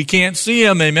faith, because we can't see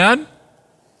Him, amen?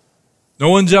 No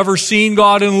one's ever seen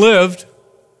God and lived.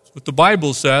 That's what the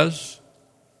Bible says.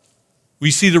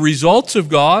 We see the results of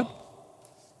God.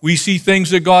 We see things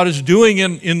that God is doing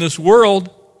in this world.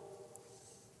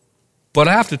 But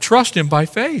I have to trust Him by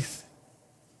faith.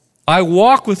 I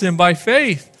walk with Him by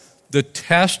faith. The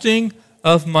testing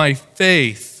of my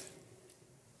faith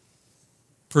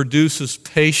produces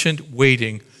patient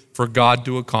waiting for God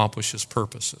to accomplish His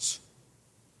purposes.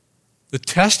 The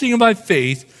testing of my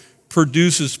faith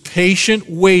produces patient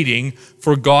waiting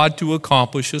for God to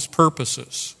accomplish His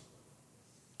purposes.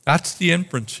 That's the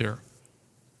inference here.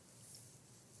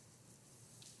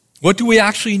 What do we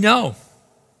actually know?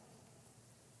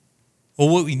 Well,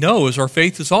 what we know is our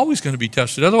faith is always going to be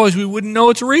tested. Otherwise, we wouldn't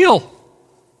know it's real.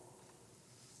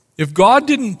 If God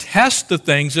didn't test the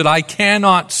things that I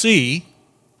cannot see,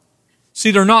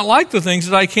 they're not like the things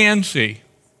that I can see.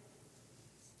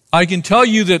 I can tell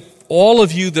you that all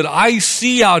of you that I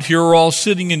see out here are all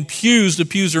sitting in pews. The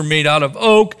pews are made out of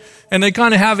oak, and they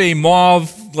kind of have a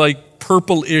mauve, like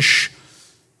purple-ish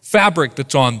fabric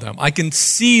that's on them. I can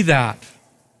see that.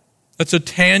 That's a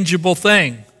tangible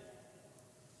thing.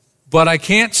 But I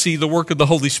can't see the work of the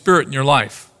Holy Spirit in your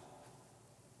life.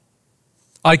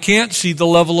 I can't see the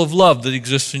level of love that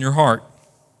exists in your heart.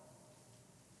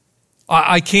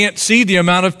 I can't see the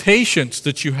amount of patience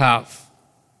that you have.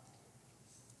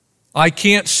 I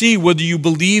can't see whether you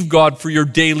believe God for your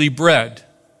daily bread.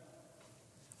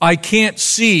 I can't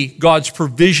see God's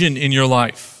provision in your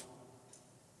life.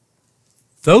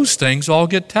 Those things all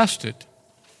get tested.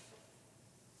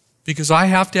 Because I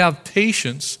have to have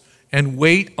patience and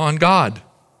wait on God.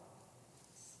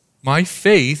 My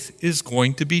faith is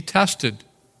going to be tested.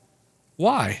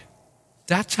 Why?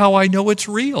 That's how I know it's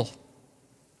real.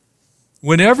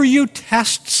 Whenever you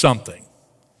test something,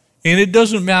 and it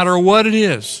doesn't matter what it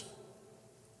is,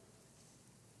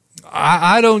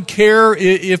 I don't care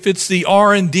if it's the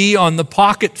R&D on The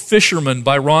Pocket Fisherman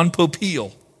by Ron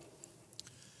Popeil.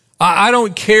 I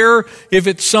don't care if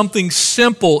it's something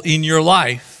simple in your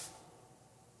life.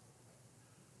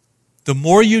 The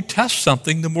more you test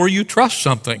something, the more you trust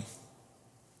something.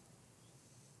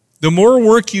 The more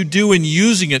work you do in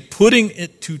using it, putting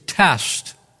it to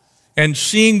test, and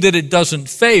seeing that it doesn't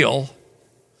fail,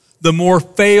 the more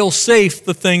fail-safe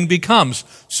the thing becomes.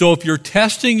 So if you're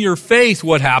testing your faith,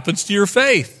 what happens to your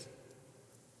faith?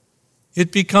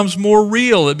 It becomes more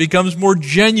real. It becomes more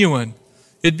genuine.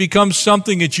 It becomes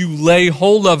something that you lay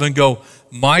hold of and go,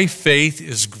 my faith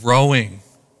is growing.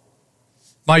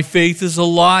 My faith is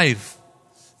alive.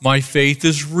 My faith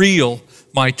is real.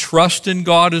 My trust in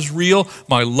God is real.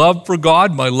 My love for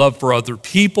God, my love for other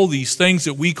people, these things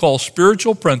that we call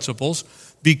spiritual principles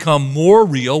become more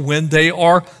real when they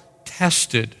are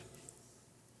tested.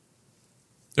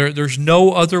 There's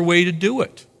no other way to do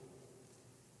it.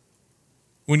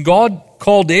 When God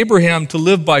called Abraham to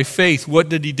live by faith, what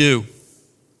did he do?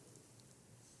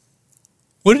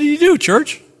 What did he do,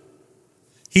 church?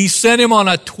 He sent him on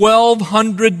a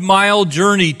 1,200-mile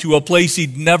journey to a place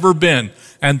he'd never been,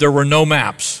 and there were no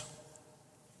maps.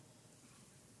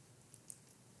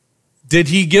 Did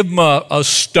he give him a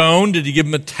stone? Did he give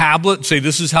him a tablet and say,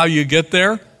 this is how you get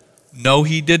there? No,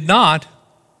 he did not.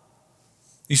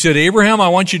 He said, Abraham, I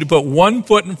want you to put one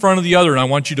foot in front of the other, and I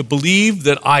want you to believe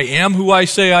that I am who I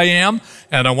say I am,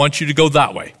 and I want you to go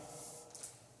that way.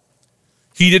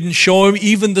 He didn't show him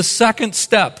even the second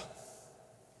step.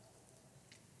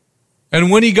 And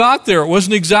when he got there, it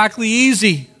wasn't exactly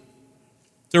easy.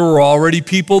 There were already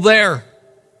people there,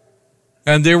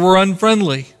 and they were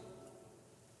unfriendly.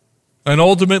 And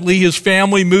ultimately, his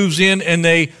family moves in, and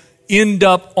they end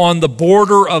up on the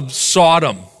border of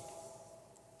Sodom.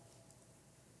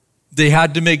 They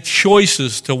had to make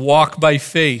choices to walk by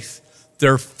faith.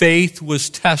 Their faith was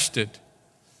tested.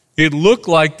 It looked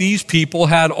like these people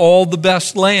had all the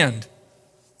best land.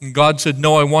 And God said,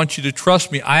 no, I want you to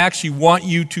trust me. I actually want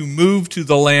you to move to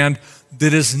the land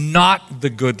that is not the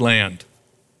good land.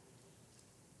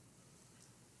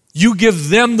 You give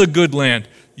them the good land.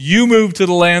 You move to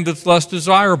the land that's less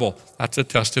desirable. That's a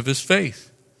test of his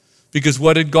faith. Because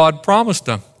what did God promise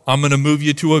them? I'm going to move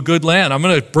you to a good land. I'm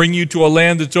going to bring you to a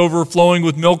land that's overflowing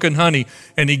with milk and honey.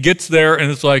 And he gets there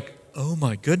and it's like, oh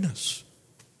my goodness.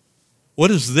 What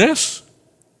is this?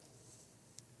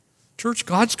 Church,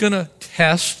 God's going to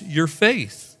test your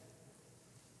faith.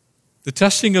 The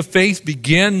testing of faith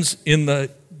begins in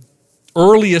the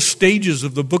earliest stages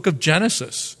of the book of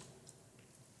Genesis.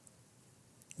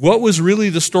 What was really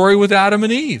the story with Adam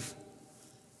and Eve?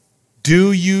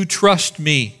 Do you trust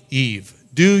me, Eve?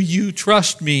 Do you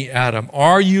trust me, Adam?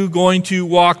 Are you going to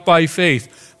walk by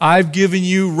faith? I've given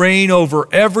you reign over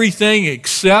everything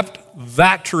except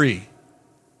that tree.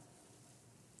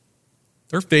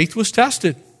 Their faith was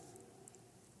tested.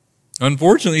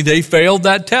 Unfortunately, they failed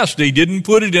that test. They didn't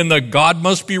put it in the God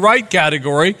must be right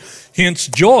category, hence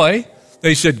joy.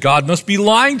 They said, God must be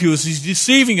lying to us. He's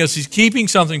deceiving us. He's keeping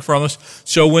something from us.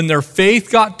 So when their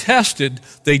faith got tested,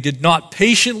 they did not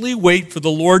patiently wait for the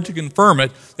Lord to confirm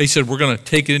it. They said, we're going to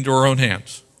take it into our own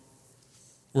hands.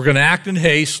 We're going to act in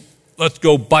haste. Let's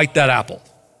go bite that apple.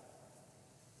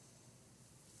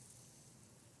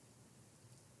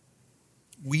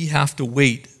 We have to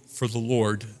wait for the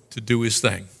Lord to do his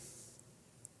thing.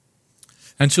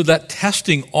 And so that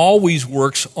testing always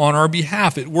works on our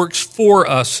behalf. It works for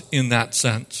us in that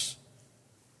sense.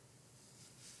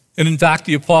 And in fact,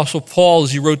 the Apostle Paul,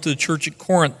 as he wrote to the church at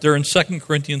Corinth, there in 2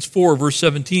 Corinthians 4, verse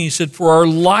 17, he said, for our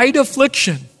light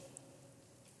affliction,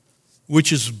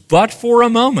 which is but for a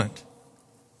moment,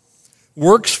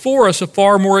 works for us a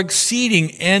far more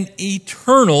exceeding and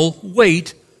eternal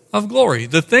weight of glory.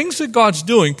 The things that God's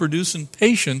doing, producing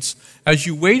patience as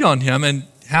you wait on him and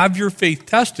have your faith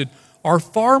tested, are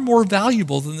far more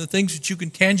valuable than the things that you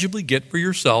can tangibly get for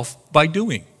yourself by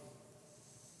doing.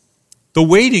 The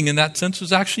waiting in that sense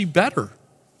is actually better.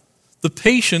 The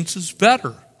patience is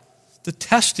better. The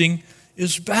testing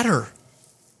is better.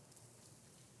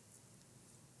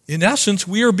 In essence,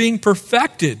 we are being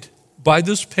perfected by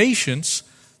this patience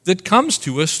that comes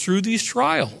to us through these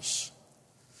trials.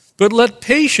 But let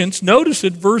patience, notice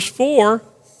it, verse 4,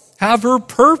 have her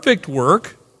perfect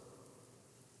work.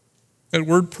 That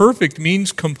word perfect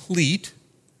means complete.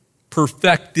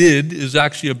 Perfected is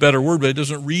actually a better word, but it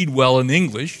doesn't read well in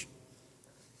English.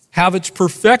 Have its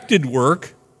perfected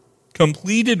work,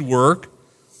 completed work,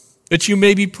 that you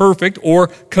may be perfect or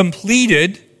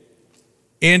completed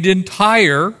and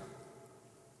entire,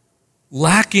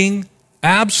 lacking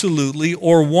absolutely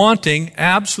or wanting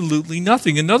absolutely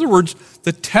nothing. In other words,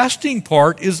 the testing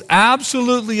part is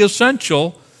absolutely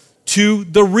essential to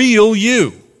the real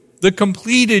you, the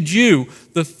completed you,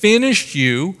 the finished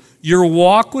you. Your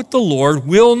walk with the Lord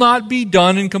will not be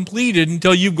done and completed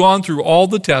until you've gone through all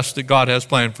the tests that God has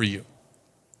planned for you.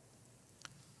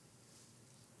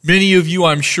 Many of you,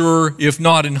 I'm sure, if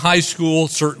not in high school,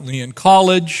 certainly in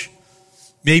college,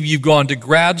 maybe you've gone to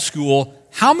grad school.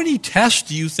 How many tests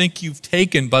do you think you've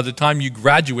taken by the time you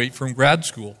graduate from grad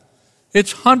school?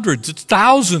 It's hundreds, it's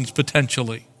thousands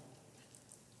potentially.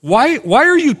 Why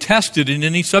are you tested in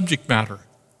any subject matter?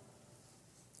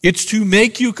 It's to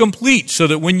make you complete so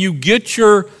that when you get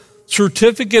your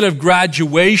certificate of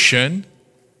graduation,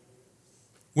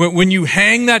 when you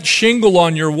hang that shingle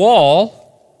on your wall,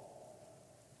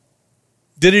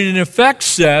 that it in effect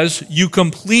says you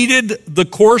completed the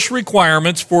course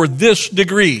requirements for this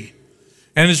degree.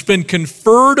 And it's been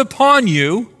conferred upon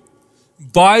you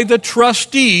by the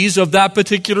trustees of that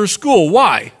particular school.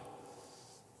 Why?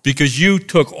 Because you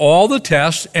took all the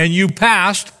tests and you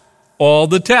passed all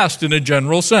the tests in a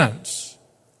general sense.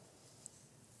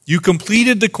 You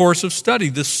completed the course of study.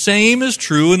 The same is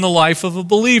true in the life of a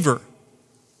believer.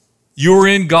 You're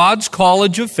in God's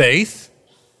college of faith.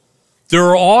 There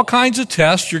are all kinds of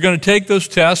tests. You're going to take those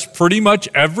tests pretty much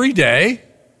every day.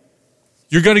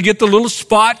 You're going to get the little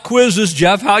spot quizzes.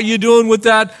 Jeff, how you doing with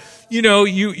that? You know,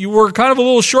 you were kind of a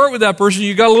little short with that person.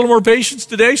 You got a little more patience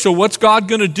today. So what's God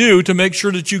going to do to make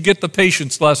sure that you get the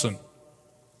patience lesson?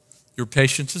 Your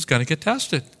patience is going to get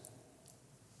tested.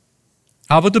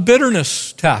 How about the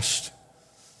bitterness test?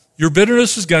 Your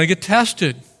bitterness is going to get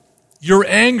tested. Your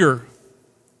anger.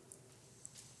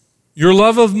 Your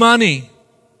love of money.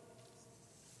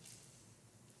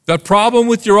 That problem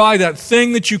with your eye, that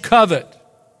thing that you covet.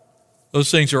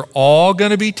 Those things are all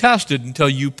going to be tested until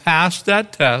you pass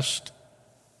that test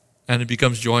and it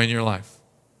becomes joy in your life.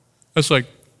 It's like,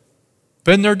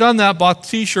 been there, done that, bought the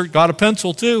t-shirt, got a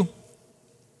pencil too.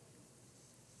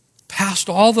 Passed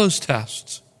all those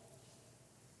tests.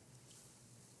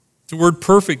 The word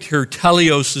perfect here,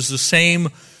 teleos, is the same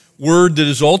word that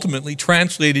is ultimately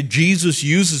translated. Jesus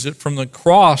uses it from the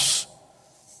cross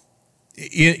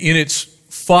in its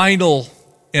final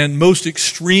and most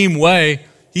extreme way.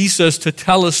 He says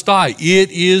tetelestai,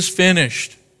 it is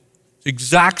finished.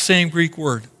 Exact same Greek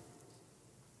word.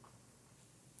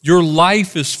 Your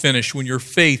life is finished when your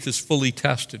faith is fully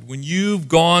tested, when you've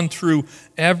gone through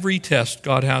every test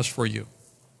God has for you.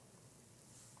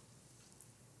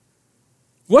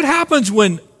 What happens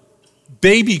when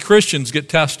baby Christians get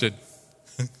tested?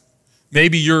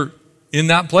 Maybe you're in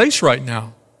that place right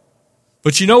now.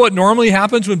 But you know what normally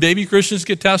happens when baby Christians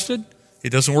get tested?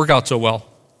 It doesn't work out so well.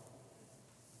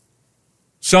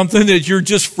 Something that you're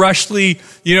just freshly,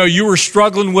 you were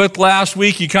struggling with last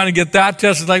week, you kind of get that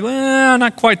test. It's like,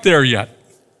 not quite there yet.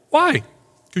 Why?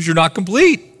 Because you're not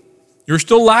complete. You're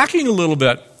still lacking a little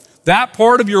bit. That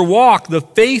part of your walk, the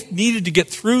faith needed to get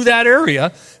through that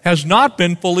area, has not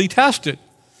been fully tested.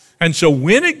 And so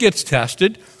when it gets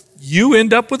tested, you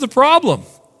end up with a problem.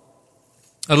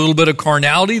 A little bit of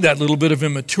carnality, that little bit of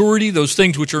immaturity, those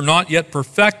things which are not yet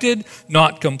perfected,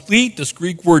 not complete, this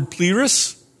Greek word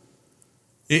pleris.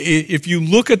 If you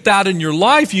look at that in your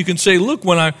life, you can say, look,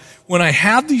 when I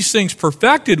have these things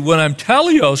perfected, when I'm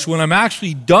teleos, when I'm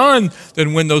actually done,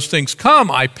 then when those things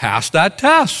come, I pass that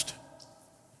test.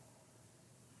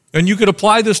 And you could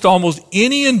apply this to almost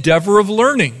any endeavor of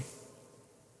learning.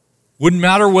 Wouldn't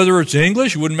matter whether it's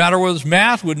English, wouldn't matter whether it's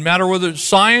math, wouldn't matter whether it's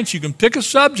science, you can pick a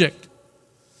subject.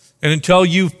 And until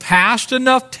you've passed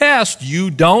enough tests, you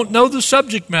don't know the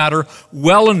subject matter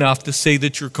well enough to say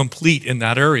that you're complete in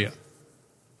that area.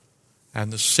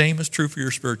 And the same is true for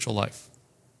your spiritual life.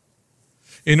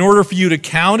 In order for you to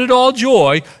count it all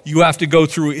joy, you have to go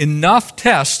through enough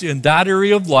tests in that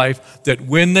area of life that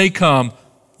when they come,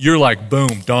 you're like,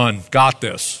 boom, done, got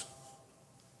this.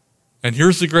 And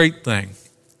here's the great thing.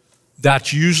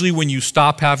 That's usually when you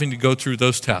stop having to go through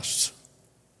those tests.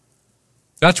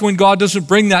 That's when God doesn't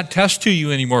bring that test to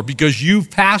you anymore because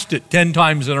you've passed it 10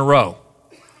 times in a row.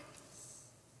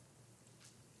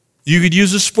 You could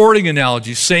use a sporting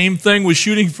analogy. Same thing with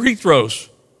shooting free throws.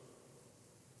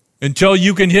 Until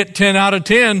you can hit 10 out of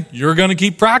 10, you're going to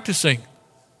keep practicing.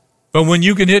 But when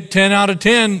you can hit 10 out of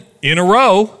 10 in a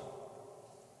row,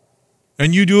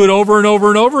 and you do it over and over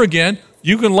and over again,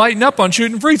 you can lighten up on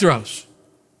shooting free throws.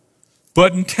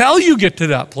 But until you get to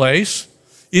that place,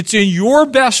 it's in your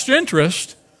best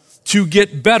interest to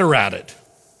get better at it.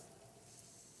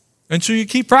 And so you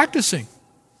keep practicing.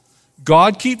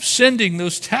 God keeps sending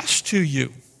those tests to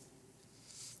you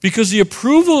because the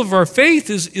approval of our faith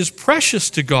is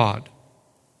precious to God.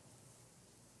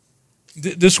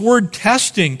 This word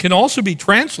testing can also be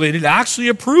translated actually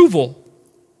approval.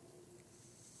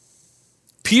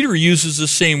 Peter uses the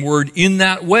same word in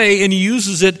that way, and he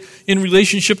uses it in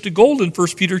relationship to gold in 1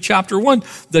 Peter chapter 1.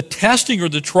 The testing or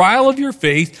the trial of your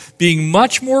faith being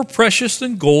much more precious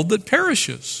than gold that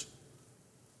perishes.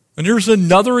 And here's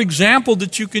another example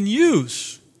that you can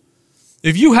use.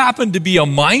 If you happen to be a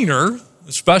miner,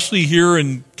 especially here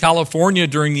in California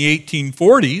during the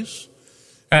 1840s,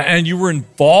 and you were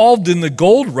involved in the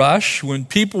gold rush when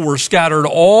people were scattered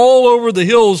all over the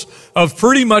hills of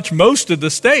pretty much most of the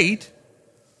state,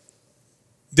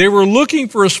 they were looking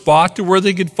for a spot to where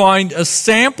they could find a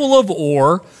sample of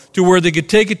ore, to where they could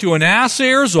take it to an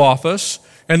assayer's office,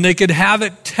 and they could have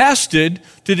it tested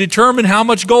to determine how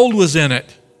much gold was in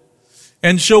it.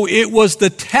 And so it was the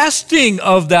testing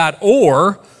of that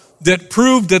ore that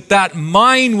proved that that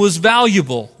mine was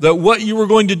valuable, that what you were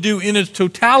going to do in its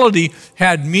totality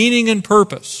had meaning and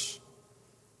purpose.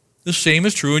 The same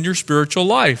is true in your spiritual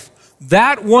life.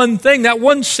 That one thing, that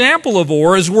one sample of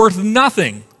ore is worth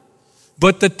nothing.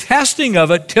 But the testing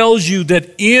of it tells you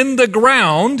that in the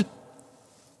ground,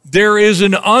 there is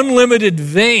an unlimited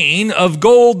vein of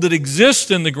gold that exists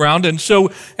in the ground. And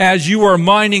so as you are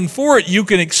mining for it, you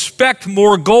can expect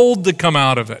more gold to come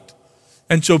out of it.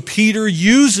 And so Peter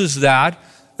uses that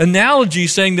analogy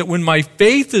saying that when my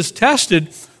faith is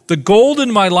tested, the gold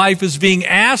in my life is being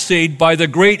assayed by the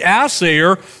great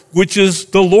assayer, which is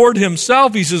the Lord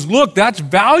himself. He says, look, that's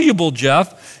valuable,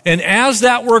 Jeff. And as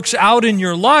that works out in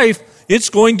your life, it's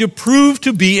going to prove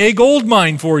to be a gold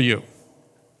mine for you.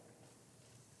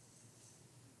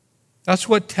 That's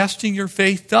what testing your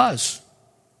faith does.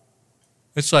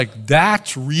 It's like,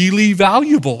 that's really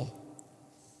valuable.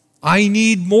 I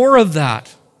need more of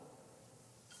that.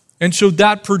 And so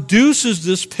that produces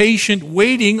this patient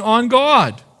waiting on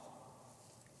God.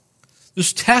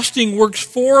 This testing works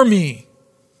for me.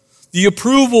 The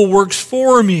approval works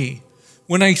for me.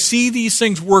 When I see these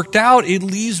things worked out, it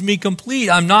leaves me complete.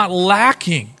 I'm not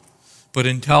lacking. But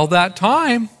until that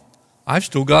time, I've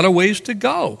still got a ways to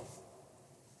go.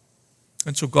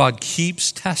 And so God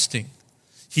keeps testing.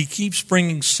 He keeps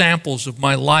bringing samples of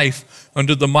my life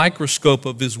under the microscope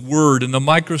of His Word and the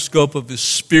microscope of His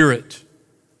Spirit.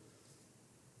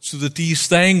 So that these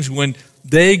things, when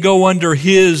they go under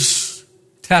His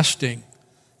testing,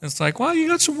 it's like, well, you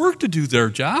got some work to do there,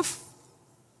 Jeff.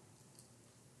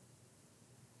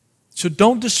 So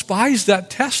don't despise that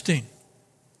testing.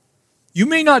 You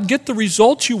may not get the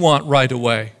results you want right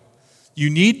away.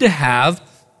 You need to have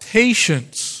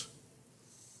patience.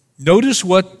 Notice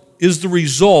what is the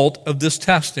result of this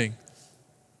testing?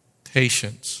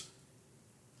 Patience.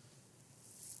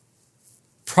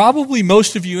 Probably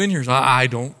most of you in here, I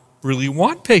don't really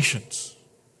want patience.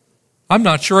 I'm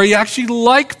not sure I actually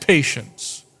like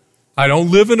patience. I don't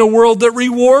live in a world that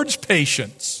rewards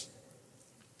patience.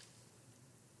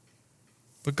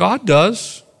 But God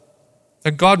does.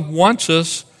 And God wants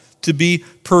us to be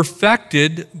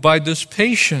perfected by this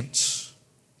patience.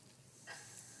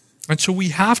 And so we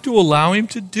have to allow Him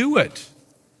to do it.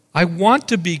 I want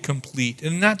to be complete.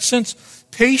 And in that sense,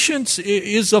 patience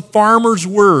is a farmer's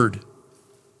word.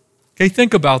 Okay,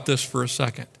 think about this for a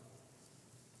second.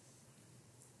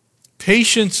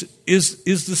 Patience is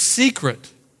the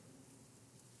secret.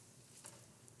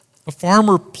 A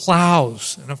farmer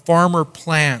plows, and a farmer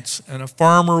plants, and a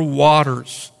farmer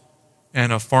waters,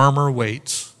 and a farmer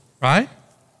waits, right?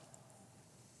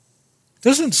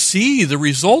 Doesn't see the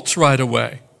results right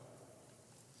away.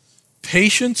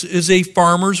 Patience is a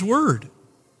farmer's word.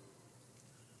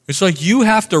 It's like you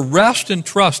have to rest and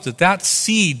trust that that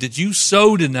seed that you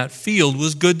sowed in that field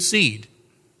was good seed.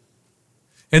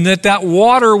 And that that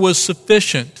water was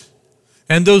sufficient.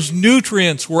 And those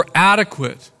nutrients were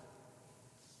adequate.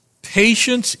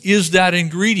 Patience is that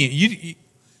ingredient.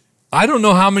 I don't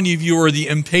know how many of you are the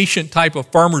impatient type of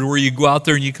farmer where you go out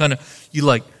there and you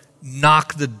like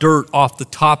knock the dirt off the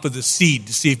top of the seed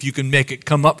to see if you can make it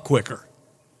come up quicker.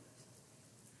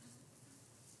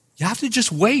 You have to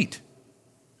just wait.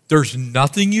 There's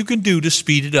nothing you can do to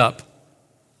speed it up.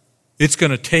 It's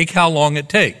going to take how long it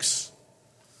takes.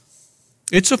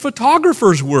 It's a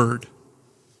photographer's word.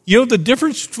 You know, the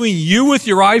difference between you with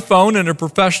your iPhone and a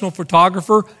professional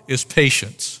photographer is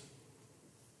patience.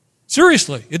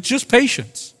 Seriously, it's just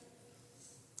patience.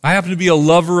 I happen to be a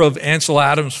lover of Ansel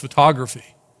Adams photography.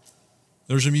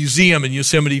 There's a museum in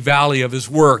Yosemite Valley of his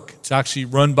work. It's actually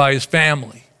run by his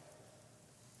family.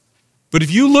 But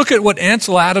if you look at what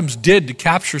Ansel Adams did to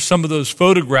capture some of those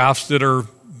photographs that are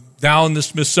now in the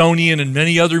Smithsonian and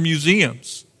many other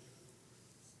museums,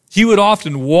 he would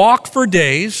often walk for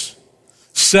days,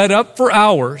 set up for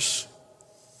hours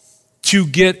to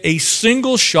get a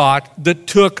single shot that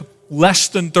took less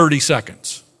than 30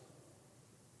 seconds.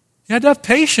 He had to have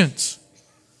patience,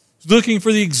 looking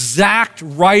for the exact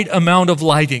right amount of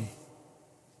lighting,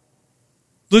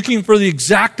 looking for the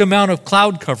exact amount of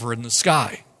cloud cover in the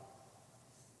sky.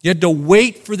 You had to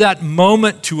wait for that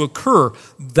moment to occur.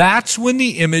 That's when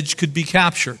the image could be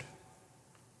captured.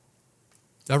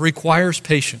 That requires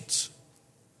patience.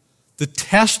 The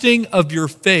testing of your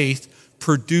faith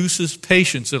produces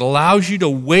patience. It allows you to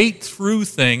wait through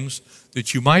things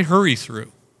that you might hurry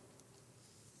through.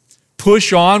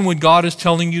 Push on when God is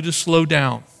telling you to slow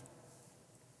down.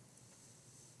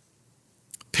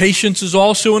 Patience is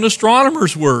also an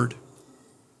astronomer's word.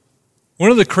 One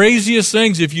of the craziest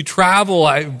things, if you travel,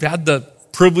 I've had the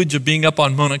privilege of being up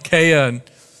on Mauna Kea and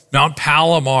Mount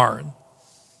Palomar, and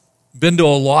been to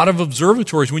a lot of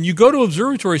observatories. When you go to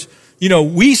observatories,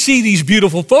 we see these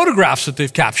beautiful photographs that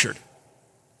they've captured.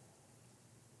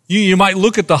 You might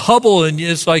look at the Hubble and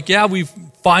it's like, yeah, we've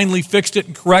finally fixed it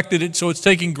and corrected it, so it's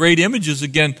taking great images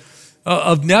again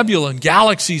of nebula and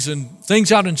galaxies and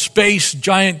things out in space,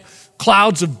 giant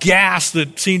clouds of gas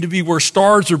that seem to be where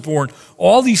stars are born.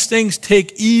 All these things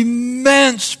take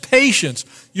immense patience.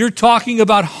 You're talking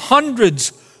about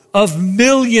hundreds of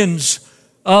millions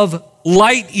of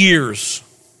light years.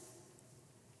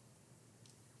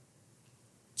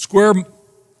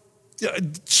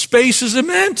 Space is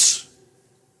immense.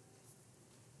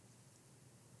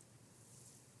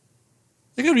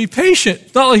 You got to be patient.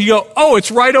 It's not like you go, oh,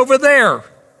 it's right over there.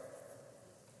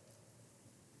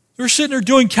 You're sitting there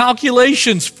doing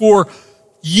calculations for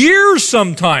years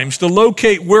sometimes to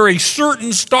locate where a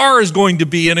certain star is going to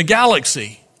be in a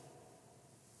galaxy.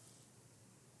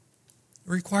 It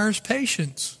requires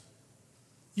patience.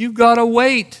 You've got to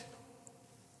wait.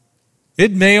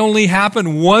 It may only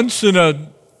happen once in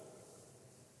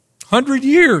 100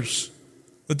 years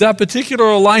that that particular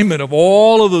alignment of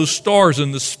all of those stars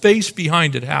and the space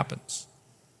behind it happens.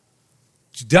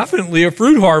 It's definitely a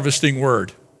fruit harvesting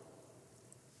word.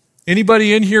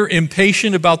 Anybody in here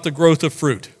impatient about the growth of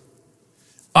fruit?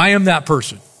 I am that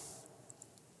person.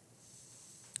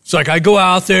 It's like I go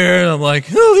out there and I'm like,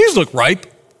 oh, these look ripe.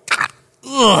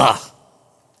 Ugh.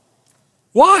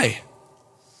 Why?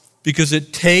 Because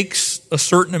it takes a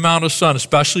certain amount of sun,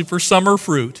 especially for summer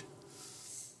fruit.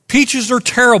 Peaches are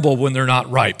terrible when they're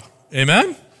not ripe.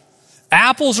 Amen?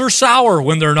 Apples are sour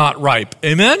when they're not ripe.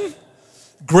 Amen?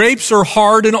 Grapes are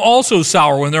hard and also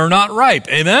sour when they're not ripe.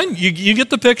 Amen? You get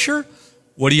the picture?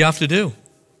 What do you have to do?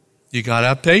 You got to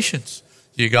have patience.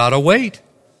 You got to wait.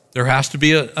 There has to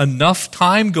be enough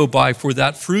time go by for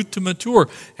that fruit to mature.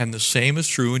 And the same is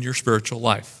true in your spiritual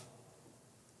life.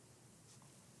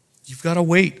 You've got to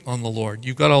wait on the Lord.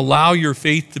 You've got to allow your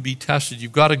faith to be tested.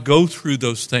 You've got to go through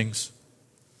those things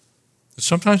that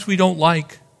sometimes we don't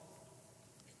like.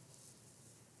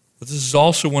 But this is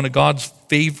also one of God's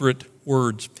favorite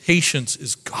words. Patience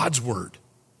is God's word.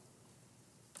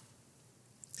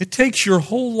 It takes your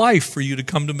whole life for you to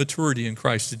come to maturity in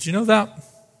Christ. Did you know that?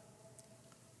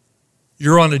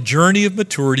 You're on a journey of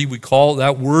maturity. We call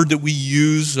that word that we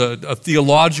use, a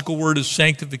theological word, is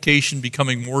sanctification,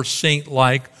 becoming more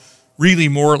saint-like, really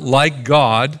more like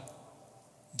God.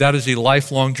 That is a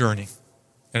lifelong journey,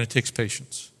 and it takes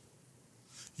patience.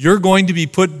 You're going to be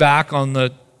put back on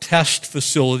the test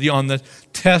facility, on the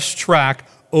test track,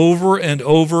 over and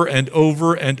over and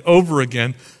over and over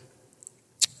again.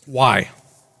 Why?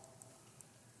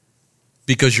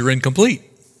 Because you're incomplete.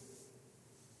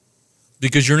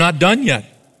 Because you're not done yet.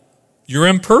 You're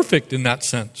imperfect in that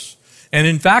sense. And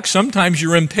in fact, sometimes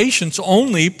your impatience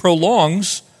only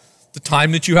prolongs the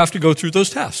time that you have to go through those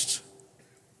tests.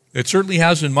 It certainly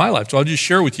has in my life. So I'll just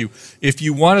share with you. If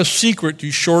you want a secret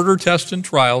to shorter tests and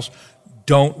trials,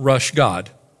 don't rush God.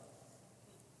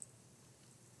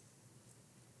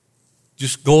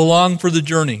 Just go along for the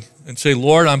journey and say,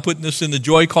 Lord, I'm putting this in the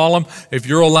joy column. If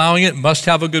you're allowing it, must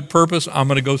have a good purpose. I'm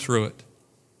going to go through it.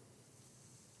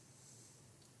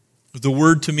 The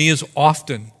word to me is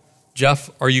often, Jeff,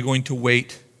 are you going to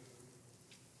wait?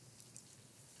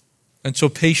 And so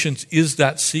patience is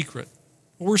that secret.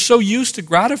 We're so used to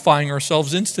gratifying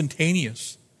ourselves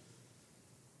instantaneous.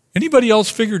 Anybody else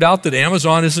figured out that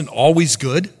Amazon isn't always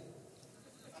good?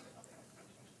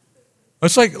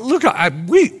 It's like, look,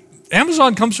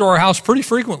 Amazon comes to our house pretty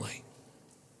frequently.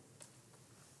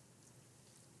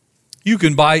 You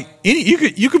can buy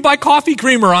you can buy coffee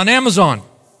creamer on Amazon.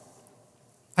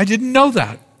 I didn't know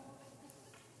that.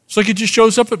 It's like it just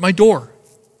shows up at my door.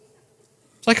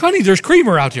 It's like, honey, there's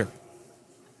creamer out here.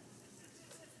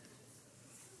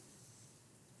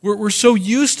 We're so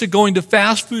used to going to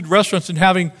fast food restaurants and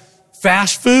having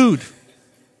fast food.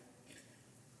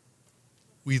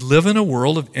 We live in a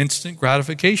world of instant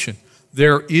gratification.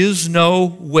 There is no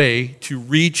way to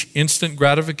reach instant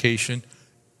gratification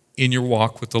in your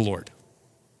walk with the Lord.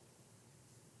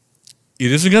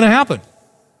 It isn't going to happen.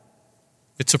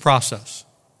 It's a process.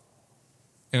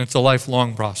 And it's a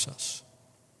lifelong process.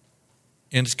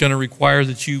 And it's going to require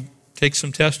that you take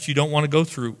some tests you don't want to go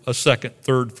through a second,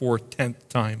 third, fourth, 10th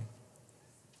time.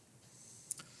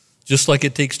 Just like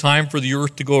it takes time for the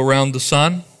earth to go around the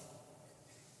sun,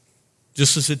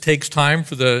 just as it takes time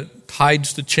for the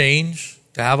tides to change,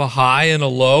 to have a high and a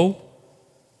low,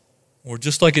 or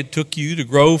just like it took you to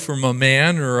grow from a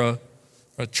man or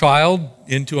a child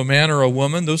into a man or a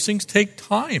woman, those things take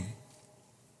time.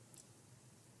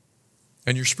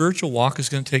 And your spiritual walk is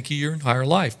going to take you your entire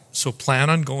life. So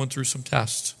plan on going through some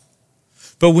tests.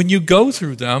 But when you go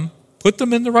through them, put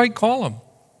them in the right column.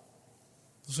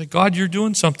 Say, God, you're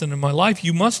doing something in my life.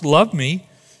 You must love me.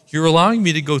 You're allowing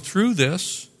me to go through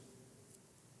this.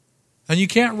 And you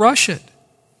can't rush it.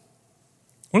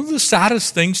 One of the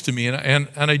saddest things to me, and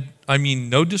I mean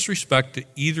no disrespect to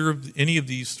any of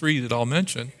these three that I'll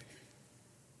mention.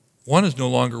 One is no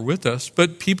longer with us,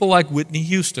 but people like Whitney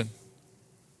Houston,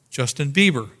 Justin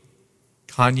Bieber,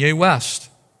 Kanye West.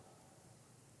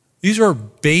 These are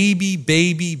baby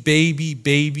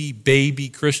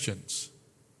Christians.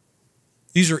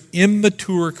 These are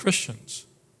immature Christians.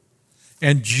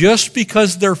 And just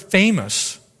because they're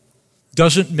famous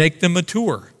doesn't make them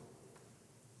mature.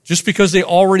 Just because they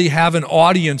already have an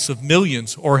audience of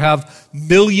millions or have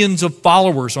millions of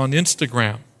followers on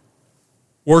Instagram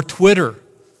or Twitter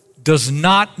does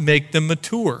not make them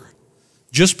mature.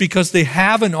 Just because they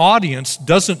have an audience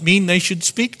doesn't mean they should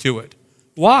speak to it.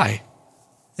 Why?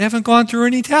 They haven't gone through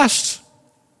any tests.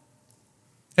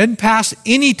 Hadn't passed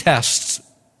any tests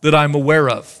that I'm aware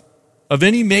of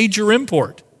any major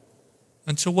import.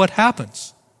 And so what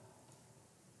happens?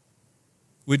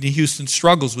 Whitney Houston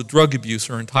struggles with drug abuse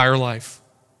her entire life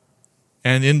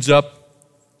and ends up,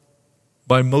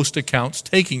 by most accounts,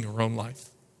 taking her own life.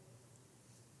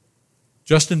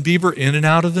 Justin Bieber, in and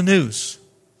out of the news.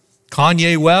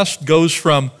 Kanye West goes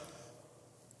from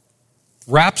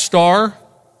rap star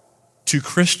to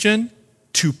Christian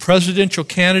to presidential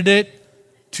candidate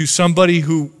to somebody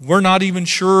who we're not even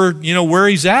sure, where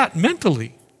he's at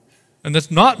mentally. And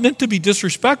that's not meant to be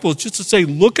disrespectful. It's just to say,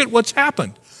 look at what's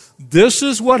happened. This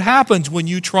is what happens when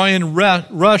you try and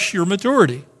rush your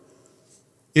maturity.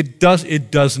 It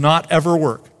does not ever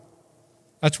work.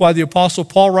 That's why the Apostle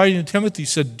Paul, writing to Timothy,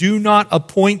 said, do not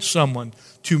appoint someone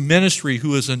to ministry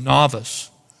who is a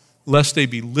novice, lest they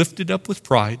be lifted up with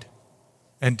pride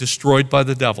and destroyed by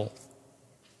the devil.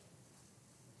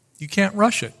 You can't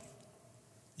rush it.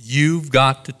 You've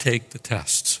got to take the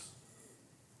tests.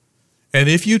 And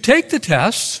if you take the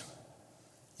tests,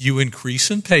 you increase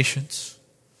in patience.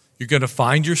 You're going to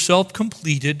find yourself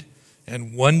completed,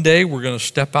 and one day we're going to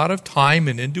step out of time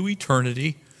and into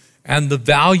eternity, and the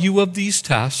value of these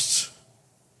tests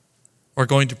are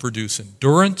going to produce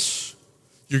endurance.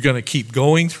 You're going to keep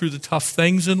going through the tough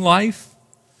things in life.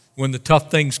 When the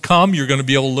tough things come, you're going to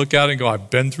be able to look at it and go,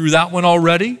 I've been through that one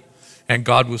already, and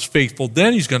God was faithful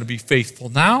then. He's going to be faithful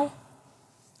now.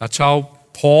 That's how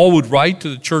Paul would write to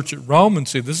the church at Rome and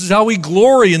say, this is how we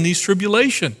glory in these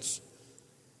tribulations.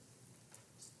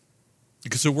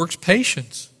 Because it works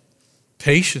patience,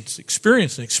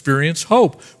 experience, and experience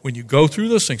hope. When you go through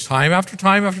those things time after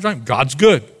time after time, God's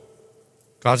good.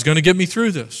 God's going to get me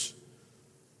through this.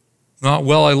 Not,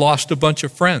 well, I lost a bunch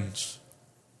of friends.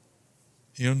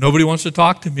 Nobody wants to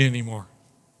talk to me anymore.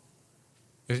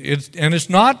 And it's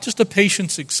not just a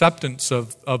patient's acceptance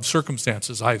of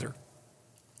circumstances either.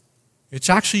 It's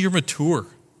actually you're mature.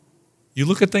 You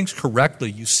look at things correctly.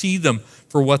 You see them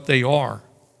for what they are.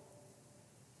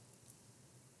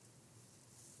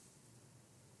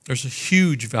 There's a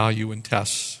huge value in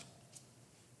tests.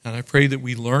 And I pray that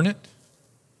we learn it.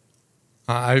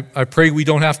 I pray we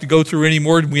don't have to go through any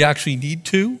more than we actually need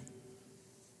to.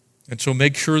 And so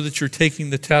make sure that you're taking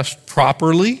the test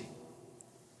properly.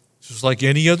 Just like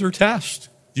any other test.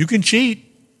 You can cheat.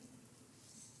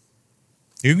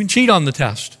 You can cheat on the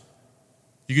test.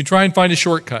 You can try and find a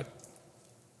shortcut.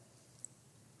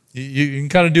 You can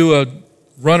kind of do a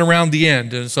run around the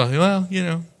end. And so,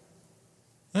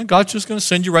 and God's just going to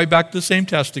send you right back to the same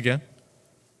test again.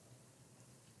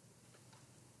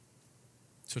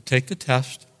 So take the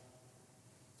test,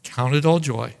 Count it all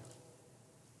joy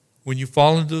when you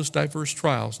fall into those diverse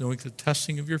trials, knowing the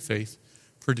testing of your faith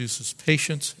produces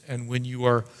patience, and when you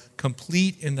are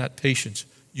complete in that patience,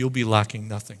 you'll be lacking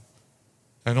nothing.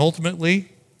 And ultimately,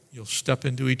 you'll step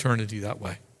into eternity that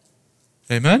way.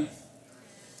 Amen?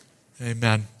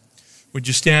 Amen. Would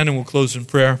you stand and we'll close in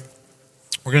prayer?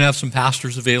 We're going to have some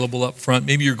pastors available up front.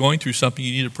 Maybe you're going through something,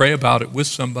 you need to pray about it with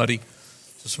somebody.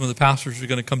 So some of the pastors are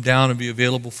going to come down and be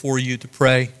available for you to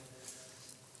pray.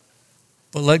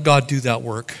 But let God do that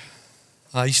work.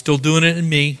 He's still doing it in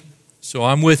me, so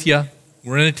I'm with you.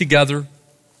 We're in it together.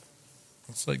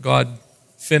 Let's let God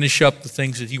finish up the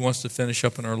things that he wants to finish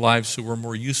up in our lives so we're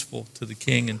more useful to the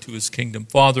King and to his kingdom.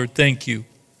 Father, thank you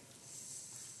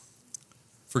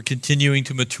for continuing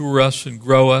to mature us and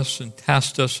grow us and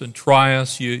test us and try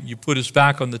us. You put us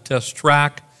back on the test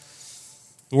track.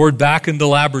 Lord, back in the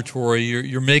laboratory,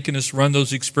 you're making us run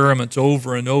those experiments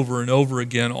over and over and over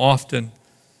again often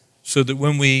so that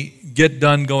when we get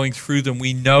done going through them,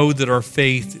 we know that our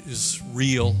faith is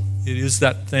real. It is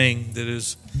that thing that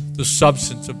is the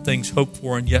substance of things hoped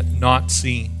for and yet not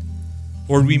seen.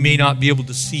 Lord, we may not be able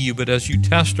to see you, but as you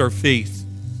test our faith,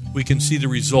 we can see the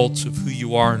results of who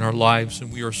you are in our lives,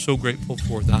 and we are so grateful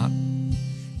for that.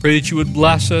 Pray that you would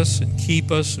bless us and keep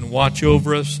us and watch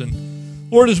over us.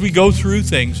 And Lord, as we go through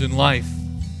things in life,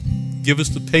 give us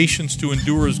the patience to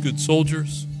endure as good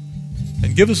soldiers,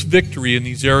 and give us victory in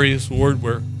these areas, Lord,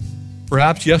 where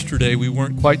perhaps yesterday we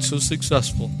weren't quite so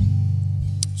successful.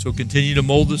 So continue to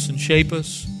mold us and shape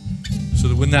us so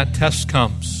that when that test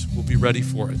comes, we'll be ready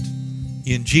for it.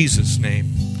 In Jesus'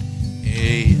 name,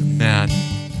 amen.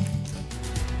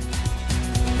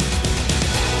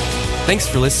 Thanks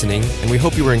for listening, and we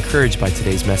hope you were encouraged by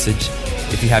today's message.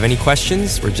 If you have any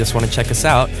questions or just want to check us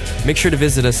out, make sure to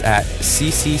visit us at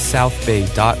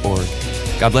ccsouthbay.org.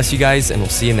 God bless you guys, and we'll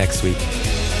see you next week.